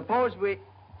 Suppose we...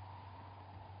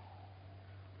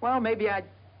 Well, maybe I...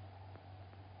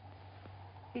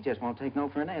 He just won't take no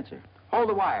for an answer. Hold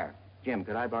the wire. Jim,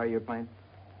 could I borrow your plane?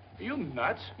 Are you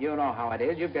nuts? You know how it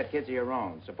is. You've got kids of your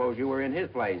own. Suppose you were in his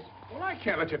place. Well, I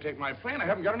can't let you take my plane. I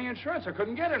haven't got any insurance. I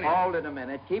couldn't get any. Hold it a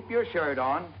minute. Keep your shirt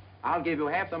on. I'll give you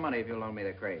half the money if you'll loan me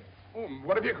the crate. Oh,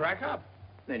 what if you crack up?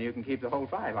 Then you can keep the whole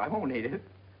 5. I won't need it.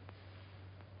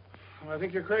 Well, I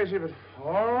think you're crazy, but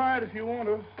all right if you want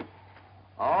to.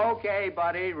 Okay,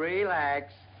 buddy.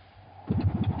 Relax.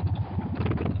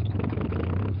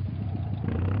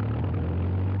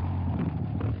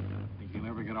 Think you'll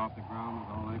ever get off the ground with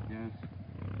all that gas?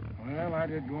 Well, I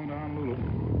did going to Honolulu.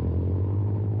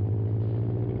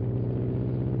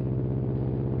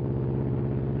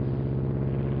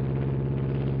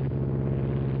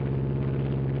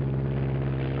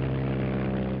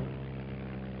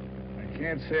 I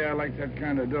can't say I like that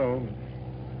kind of dough.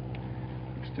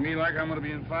 Looks to me like I'm going to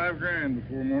be in $5 grand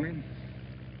before morning.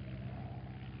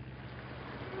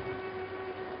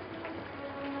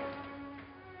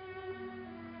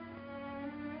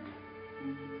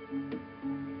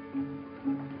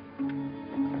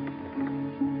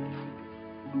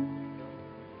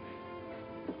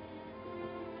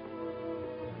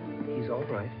 He's all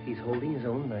right. He's holding his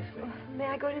own nicely. May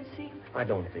I go in and see him? I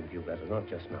don't think you better, not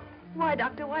just now. Why,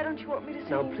 Doctor? Why don't you want me to see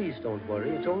Now, him? please don't worry.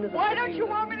 It's only the... Why don't you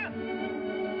want me to...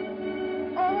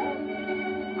 Oh!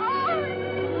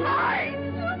 Oh!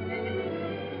 Mine!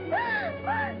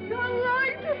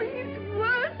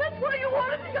 What do you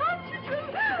want in the oxygen?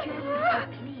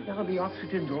 Now, the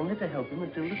oxygen's only to help him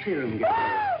until the serum gets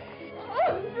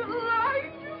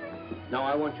Now,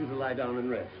 I want you to lie down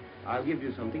and rest. I'll give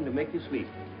you something to make you sleep.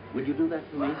 Will you do that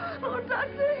for me? Oh,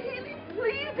 Dr. Healy,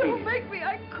 please don't make me.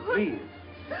 I couldn't. Please.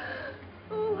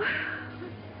 Oh, I'm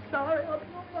sorry. I'll be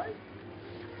all right.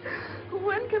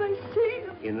 When can I see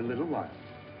him? In a little while.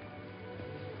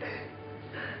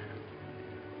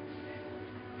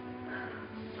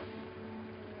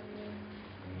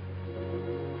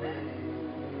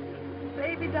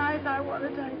 Baby dies, I want to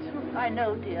die too. I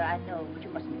know, dear, I know, but you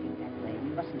mustn't feel that way.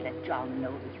 You mustn't let John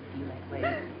know that you feel that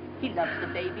way. He loves the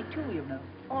baby, too, you know.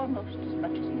 Almost as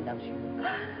much as he loves you.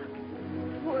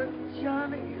 Poor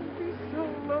Johnny, he'll be so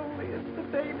lonely as the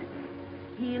baby.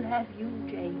 He'll have you,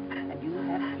 Jane, and you'll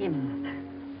have him.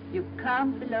 You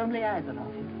can't be lonely, either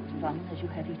of you, as long as you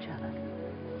have each other.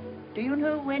 Do you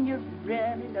know when you're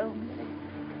really lonely?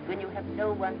 When you have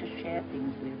no one to share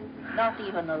things with, not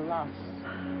even a loss.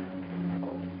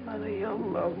 Mother, you're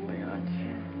lonely, aren't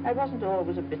you? I wasn't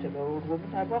always a bitter old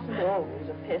woman. I wasn't always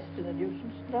a pest and a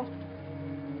nuisance, not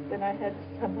when I had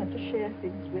someone to share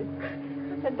things with.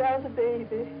 And now the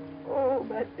baby. Oh,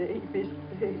 my baby's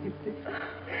baby.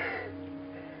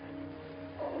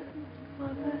 Oh,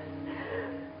 Mother.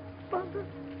 Mother.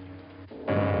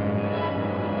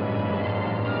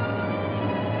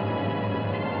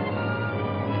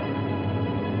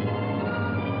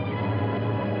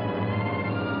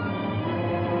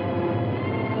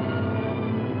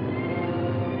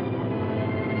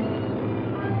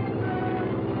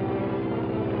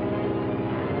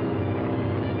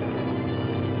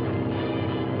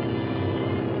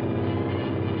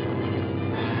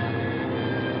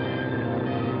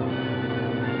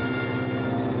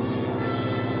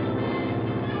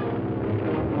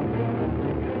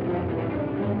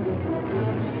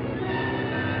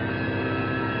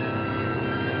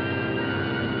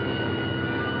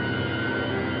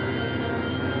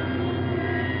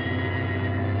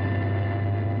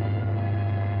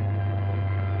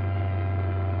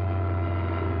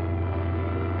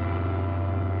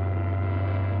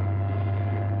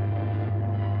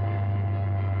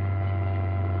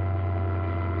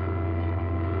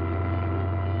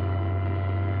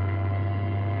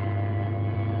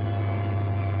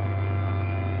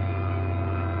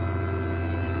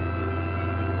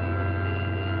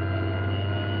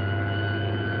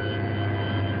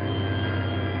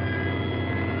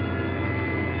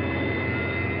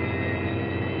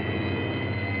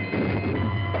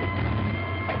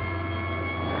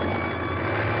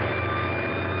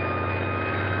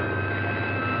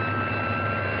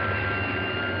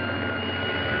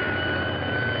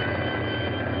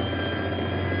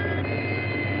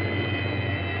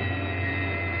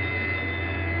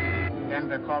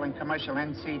 Denver calling commercial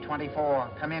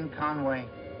NC-24. Come in, Conway.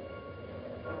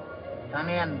 Come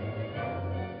in.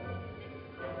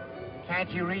 Can't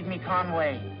you read me,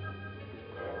 Conway?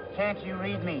 Can't you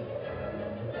read me?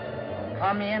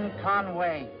 Come in,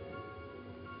 Conway.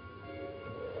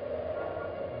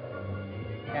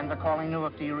 Denver calling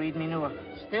Newark. Do you read me, Newark?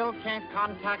 Still can't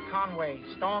contact Conway.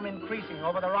 Storm increasing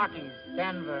over the Rockies.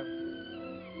 Denver.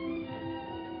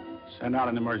 Send out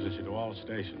an emergency to all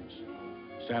stations.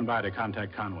 Stand by to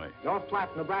contact Conway. North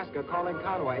Platte, Nebraska, calling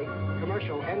Conway.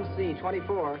 Commercial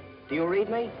NC-24. Do you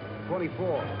read me?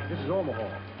 24. This is Omaha.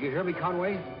 Do you hear me,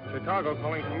 Conway? Chicago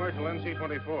calling commercial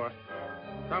NC-24.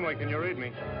 Conway, can you read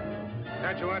me?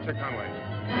 Can't you answer,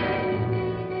 Conway?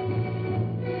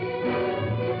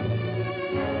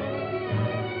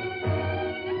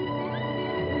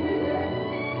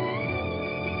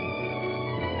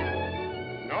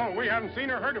 No, we haven't seen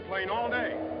or heard a plane all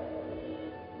day.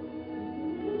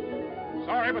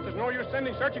 Sorry, but there's no use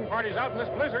sending searching parties out in this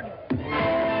blizzard.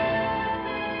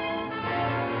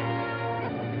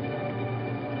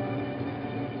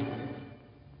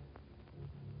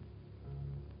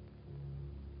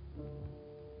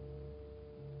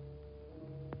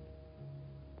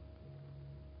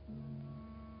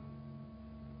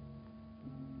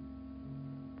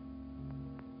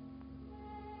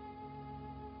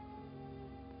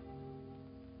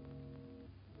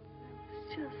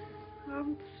 It's just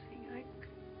something I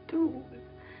could do.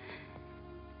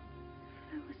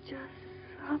 There was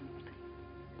just something.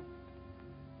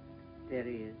 There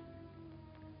he is.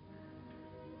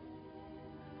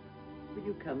 Will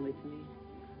you come with me?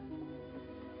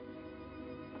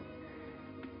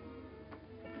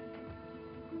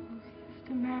 Oh,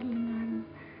 Sister Madeline,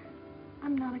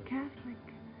 I'm not a Catholic.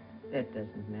 That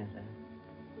doesn't matter.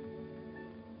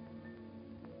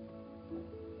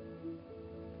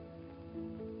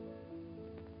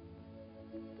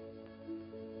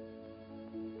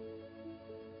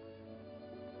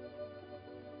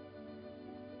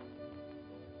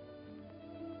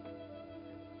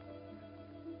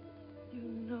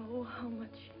 know how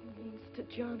much he means to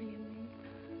Johnny and me.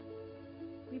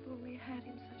 We've only had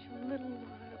him such a little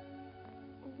while.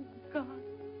 Oh, God.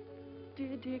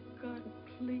 Dear, dear God,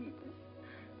 please.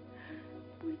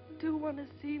 We do want to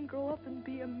see him grow up and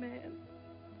be a man.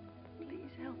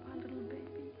 Please help our little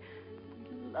baby.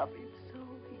 We love him so.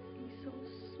 He's so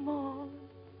small and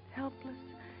helpless.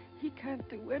 He can't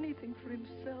do anything for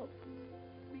himself.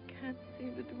 We can't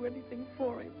seem to do anything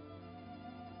for him.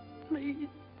 Please.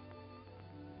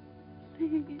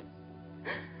 Please.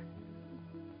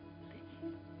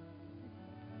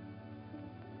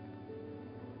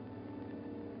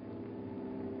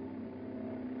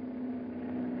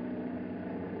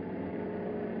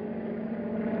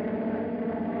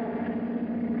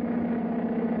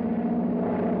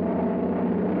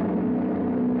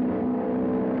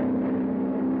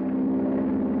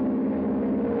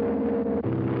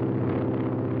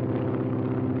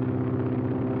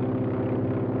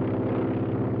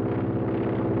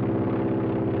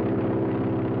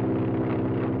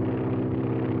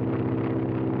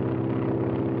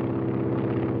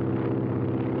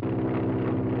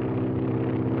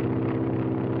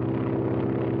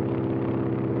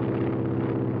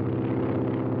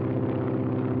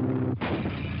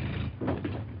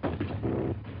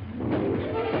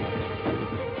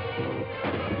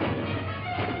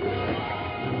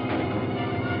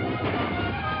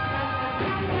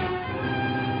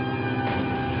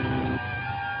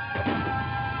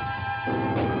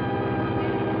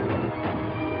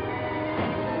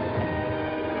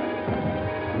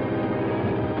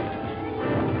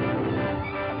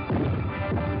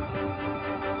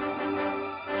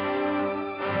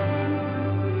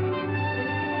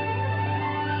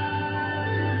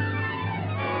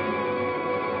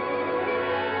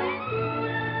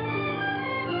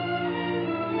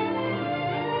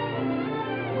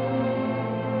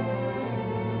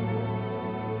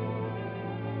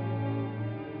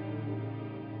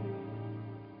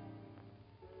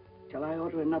 Shall I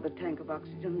order another tank of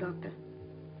oxygen, Doctor?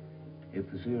 If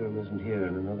the serum isn't here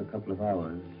in another couple of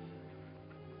hours...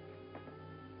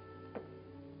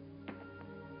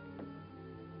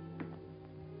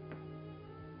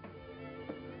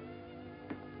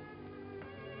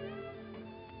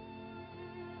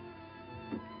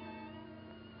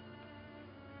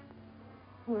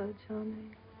 Hello,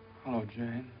 Johnny. Hello,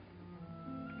 Jane.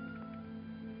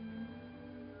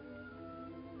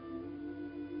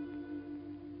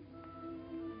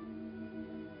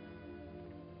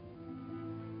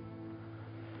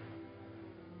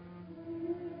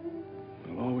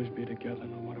 We'll always be together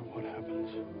no matter what happens.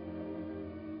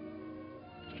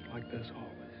 Just like this always.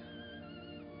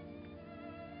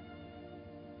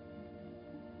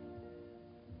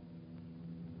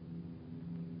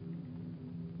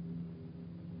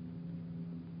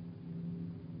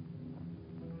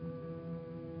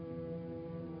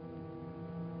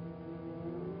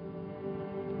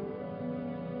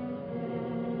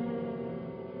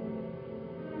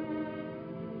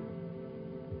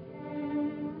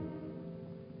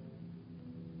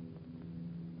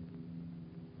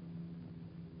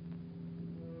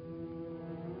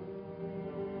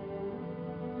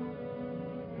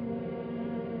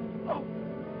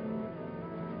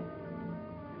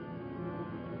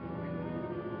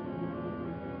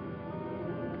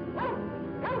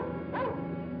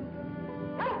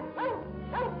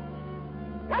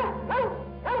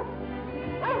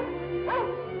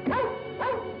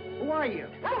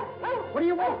 What do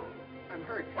you want? I'm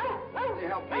hurt. Can you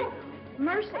help me?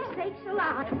 Mercy sakes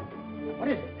alive. What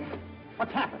is it?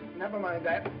 What's happened? Never mind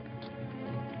that.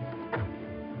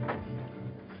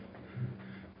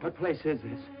 What place is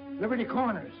this? Liberty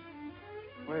Corners.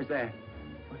 Where's that?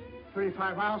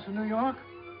 35 miles from New York?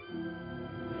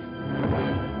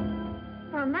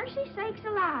 For mercy sakes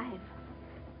alive.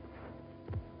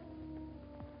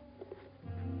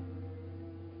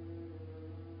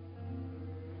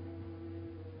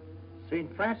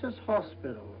 St. Francis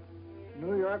Hospital,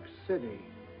 New York City.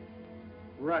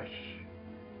 Rush.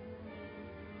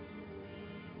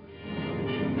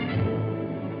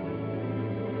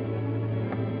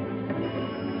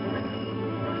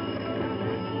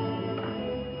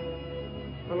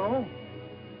 Hello?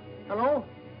 Hello?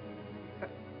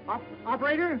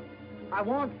 Operator? I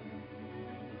want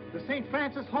the St.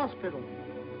 Francis Hospital,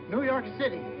 New York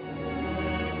City.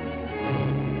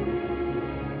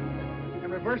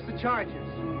 And reverse the charges.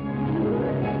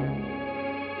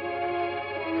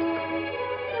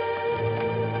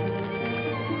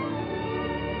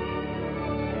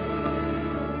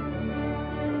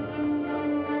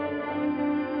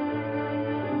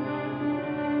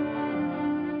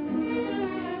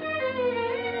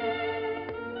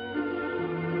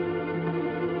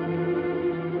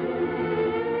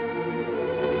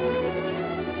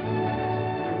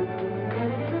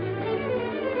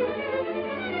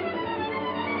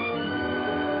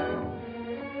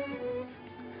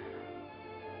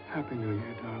 Happy New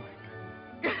Year, darling.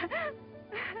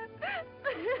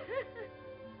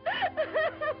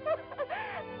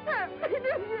 Happy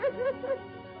New Year.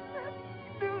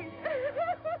 New Year.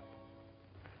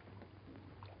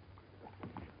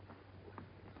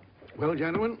 Well,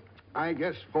 gentlemen, I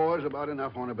guess 4's about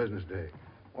enough on a business day.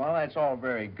 Well, that's all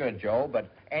very good, Joe, but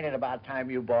ain't it about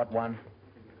time you bought one?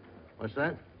 What's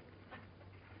that?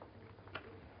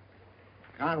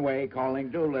 Conway calling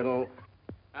Doolittle.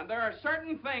 And there are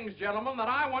certain things, gentlemen, that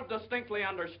I want distinctly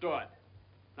understood.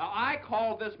 Now, I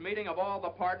called this meeting of all the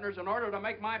partners in order to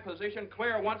make my position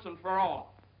clear once and for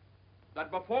all. That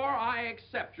before I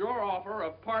accept your offer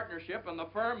of partnership in the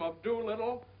firm of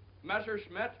Doolittle,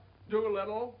 Messerschmitt,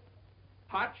 Doolittle,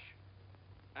 Hutch,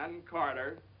 and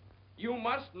Carter, you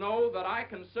must know that I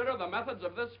consider the methods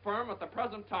of this firm at the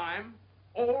present time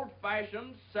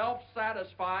old-fashioned,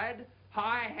 self-satisfied,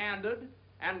 high-handed,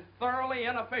 and thoroughly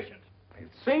inefficient. It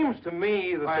seems to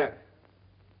me that... Quiet.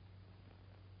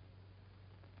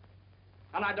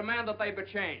 And I demand that they be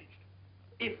changed,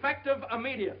 effective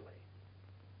immediately.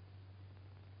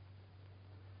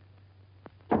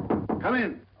 Come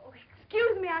in.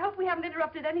 Excuse me, I hope we haven't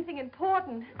interrupted anything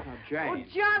important. Jane. Oh,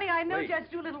 Johnny, I know Please. Judge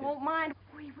Doolittle won't mind.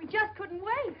 We just couldn't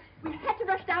wait. We had to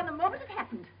rush down the moment it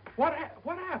happened. What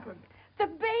happened? The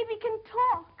baby can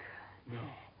talk.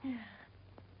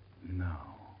 No.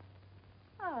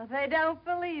 Oh, they don't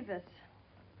believe us.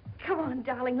 Come on,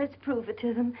 darling, let's prove it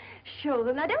to them. Show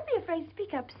them. Now, don't be afraid.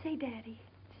 Speak up. Say Daddy.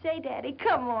 Say Daddy.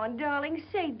 Come on, darling.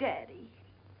 Say Daddy.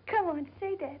 Come on,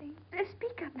 say Daddy.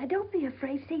 Speak up. Now, don't be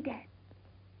afraid. Say Daddy.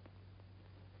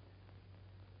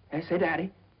 Say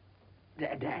Daddy.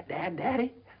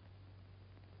 Daddy.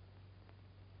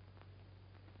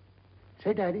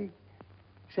 Say Daddy.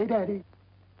 Say Daddy.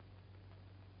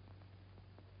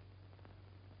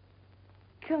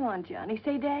 Come on, Johnny.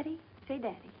 Say Daddy. Say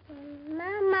Daddy.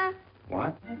 Mama.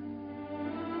 What?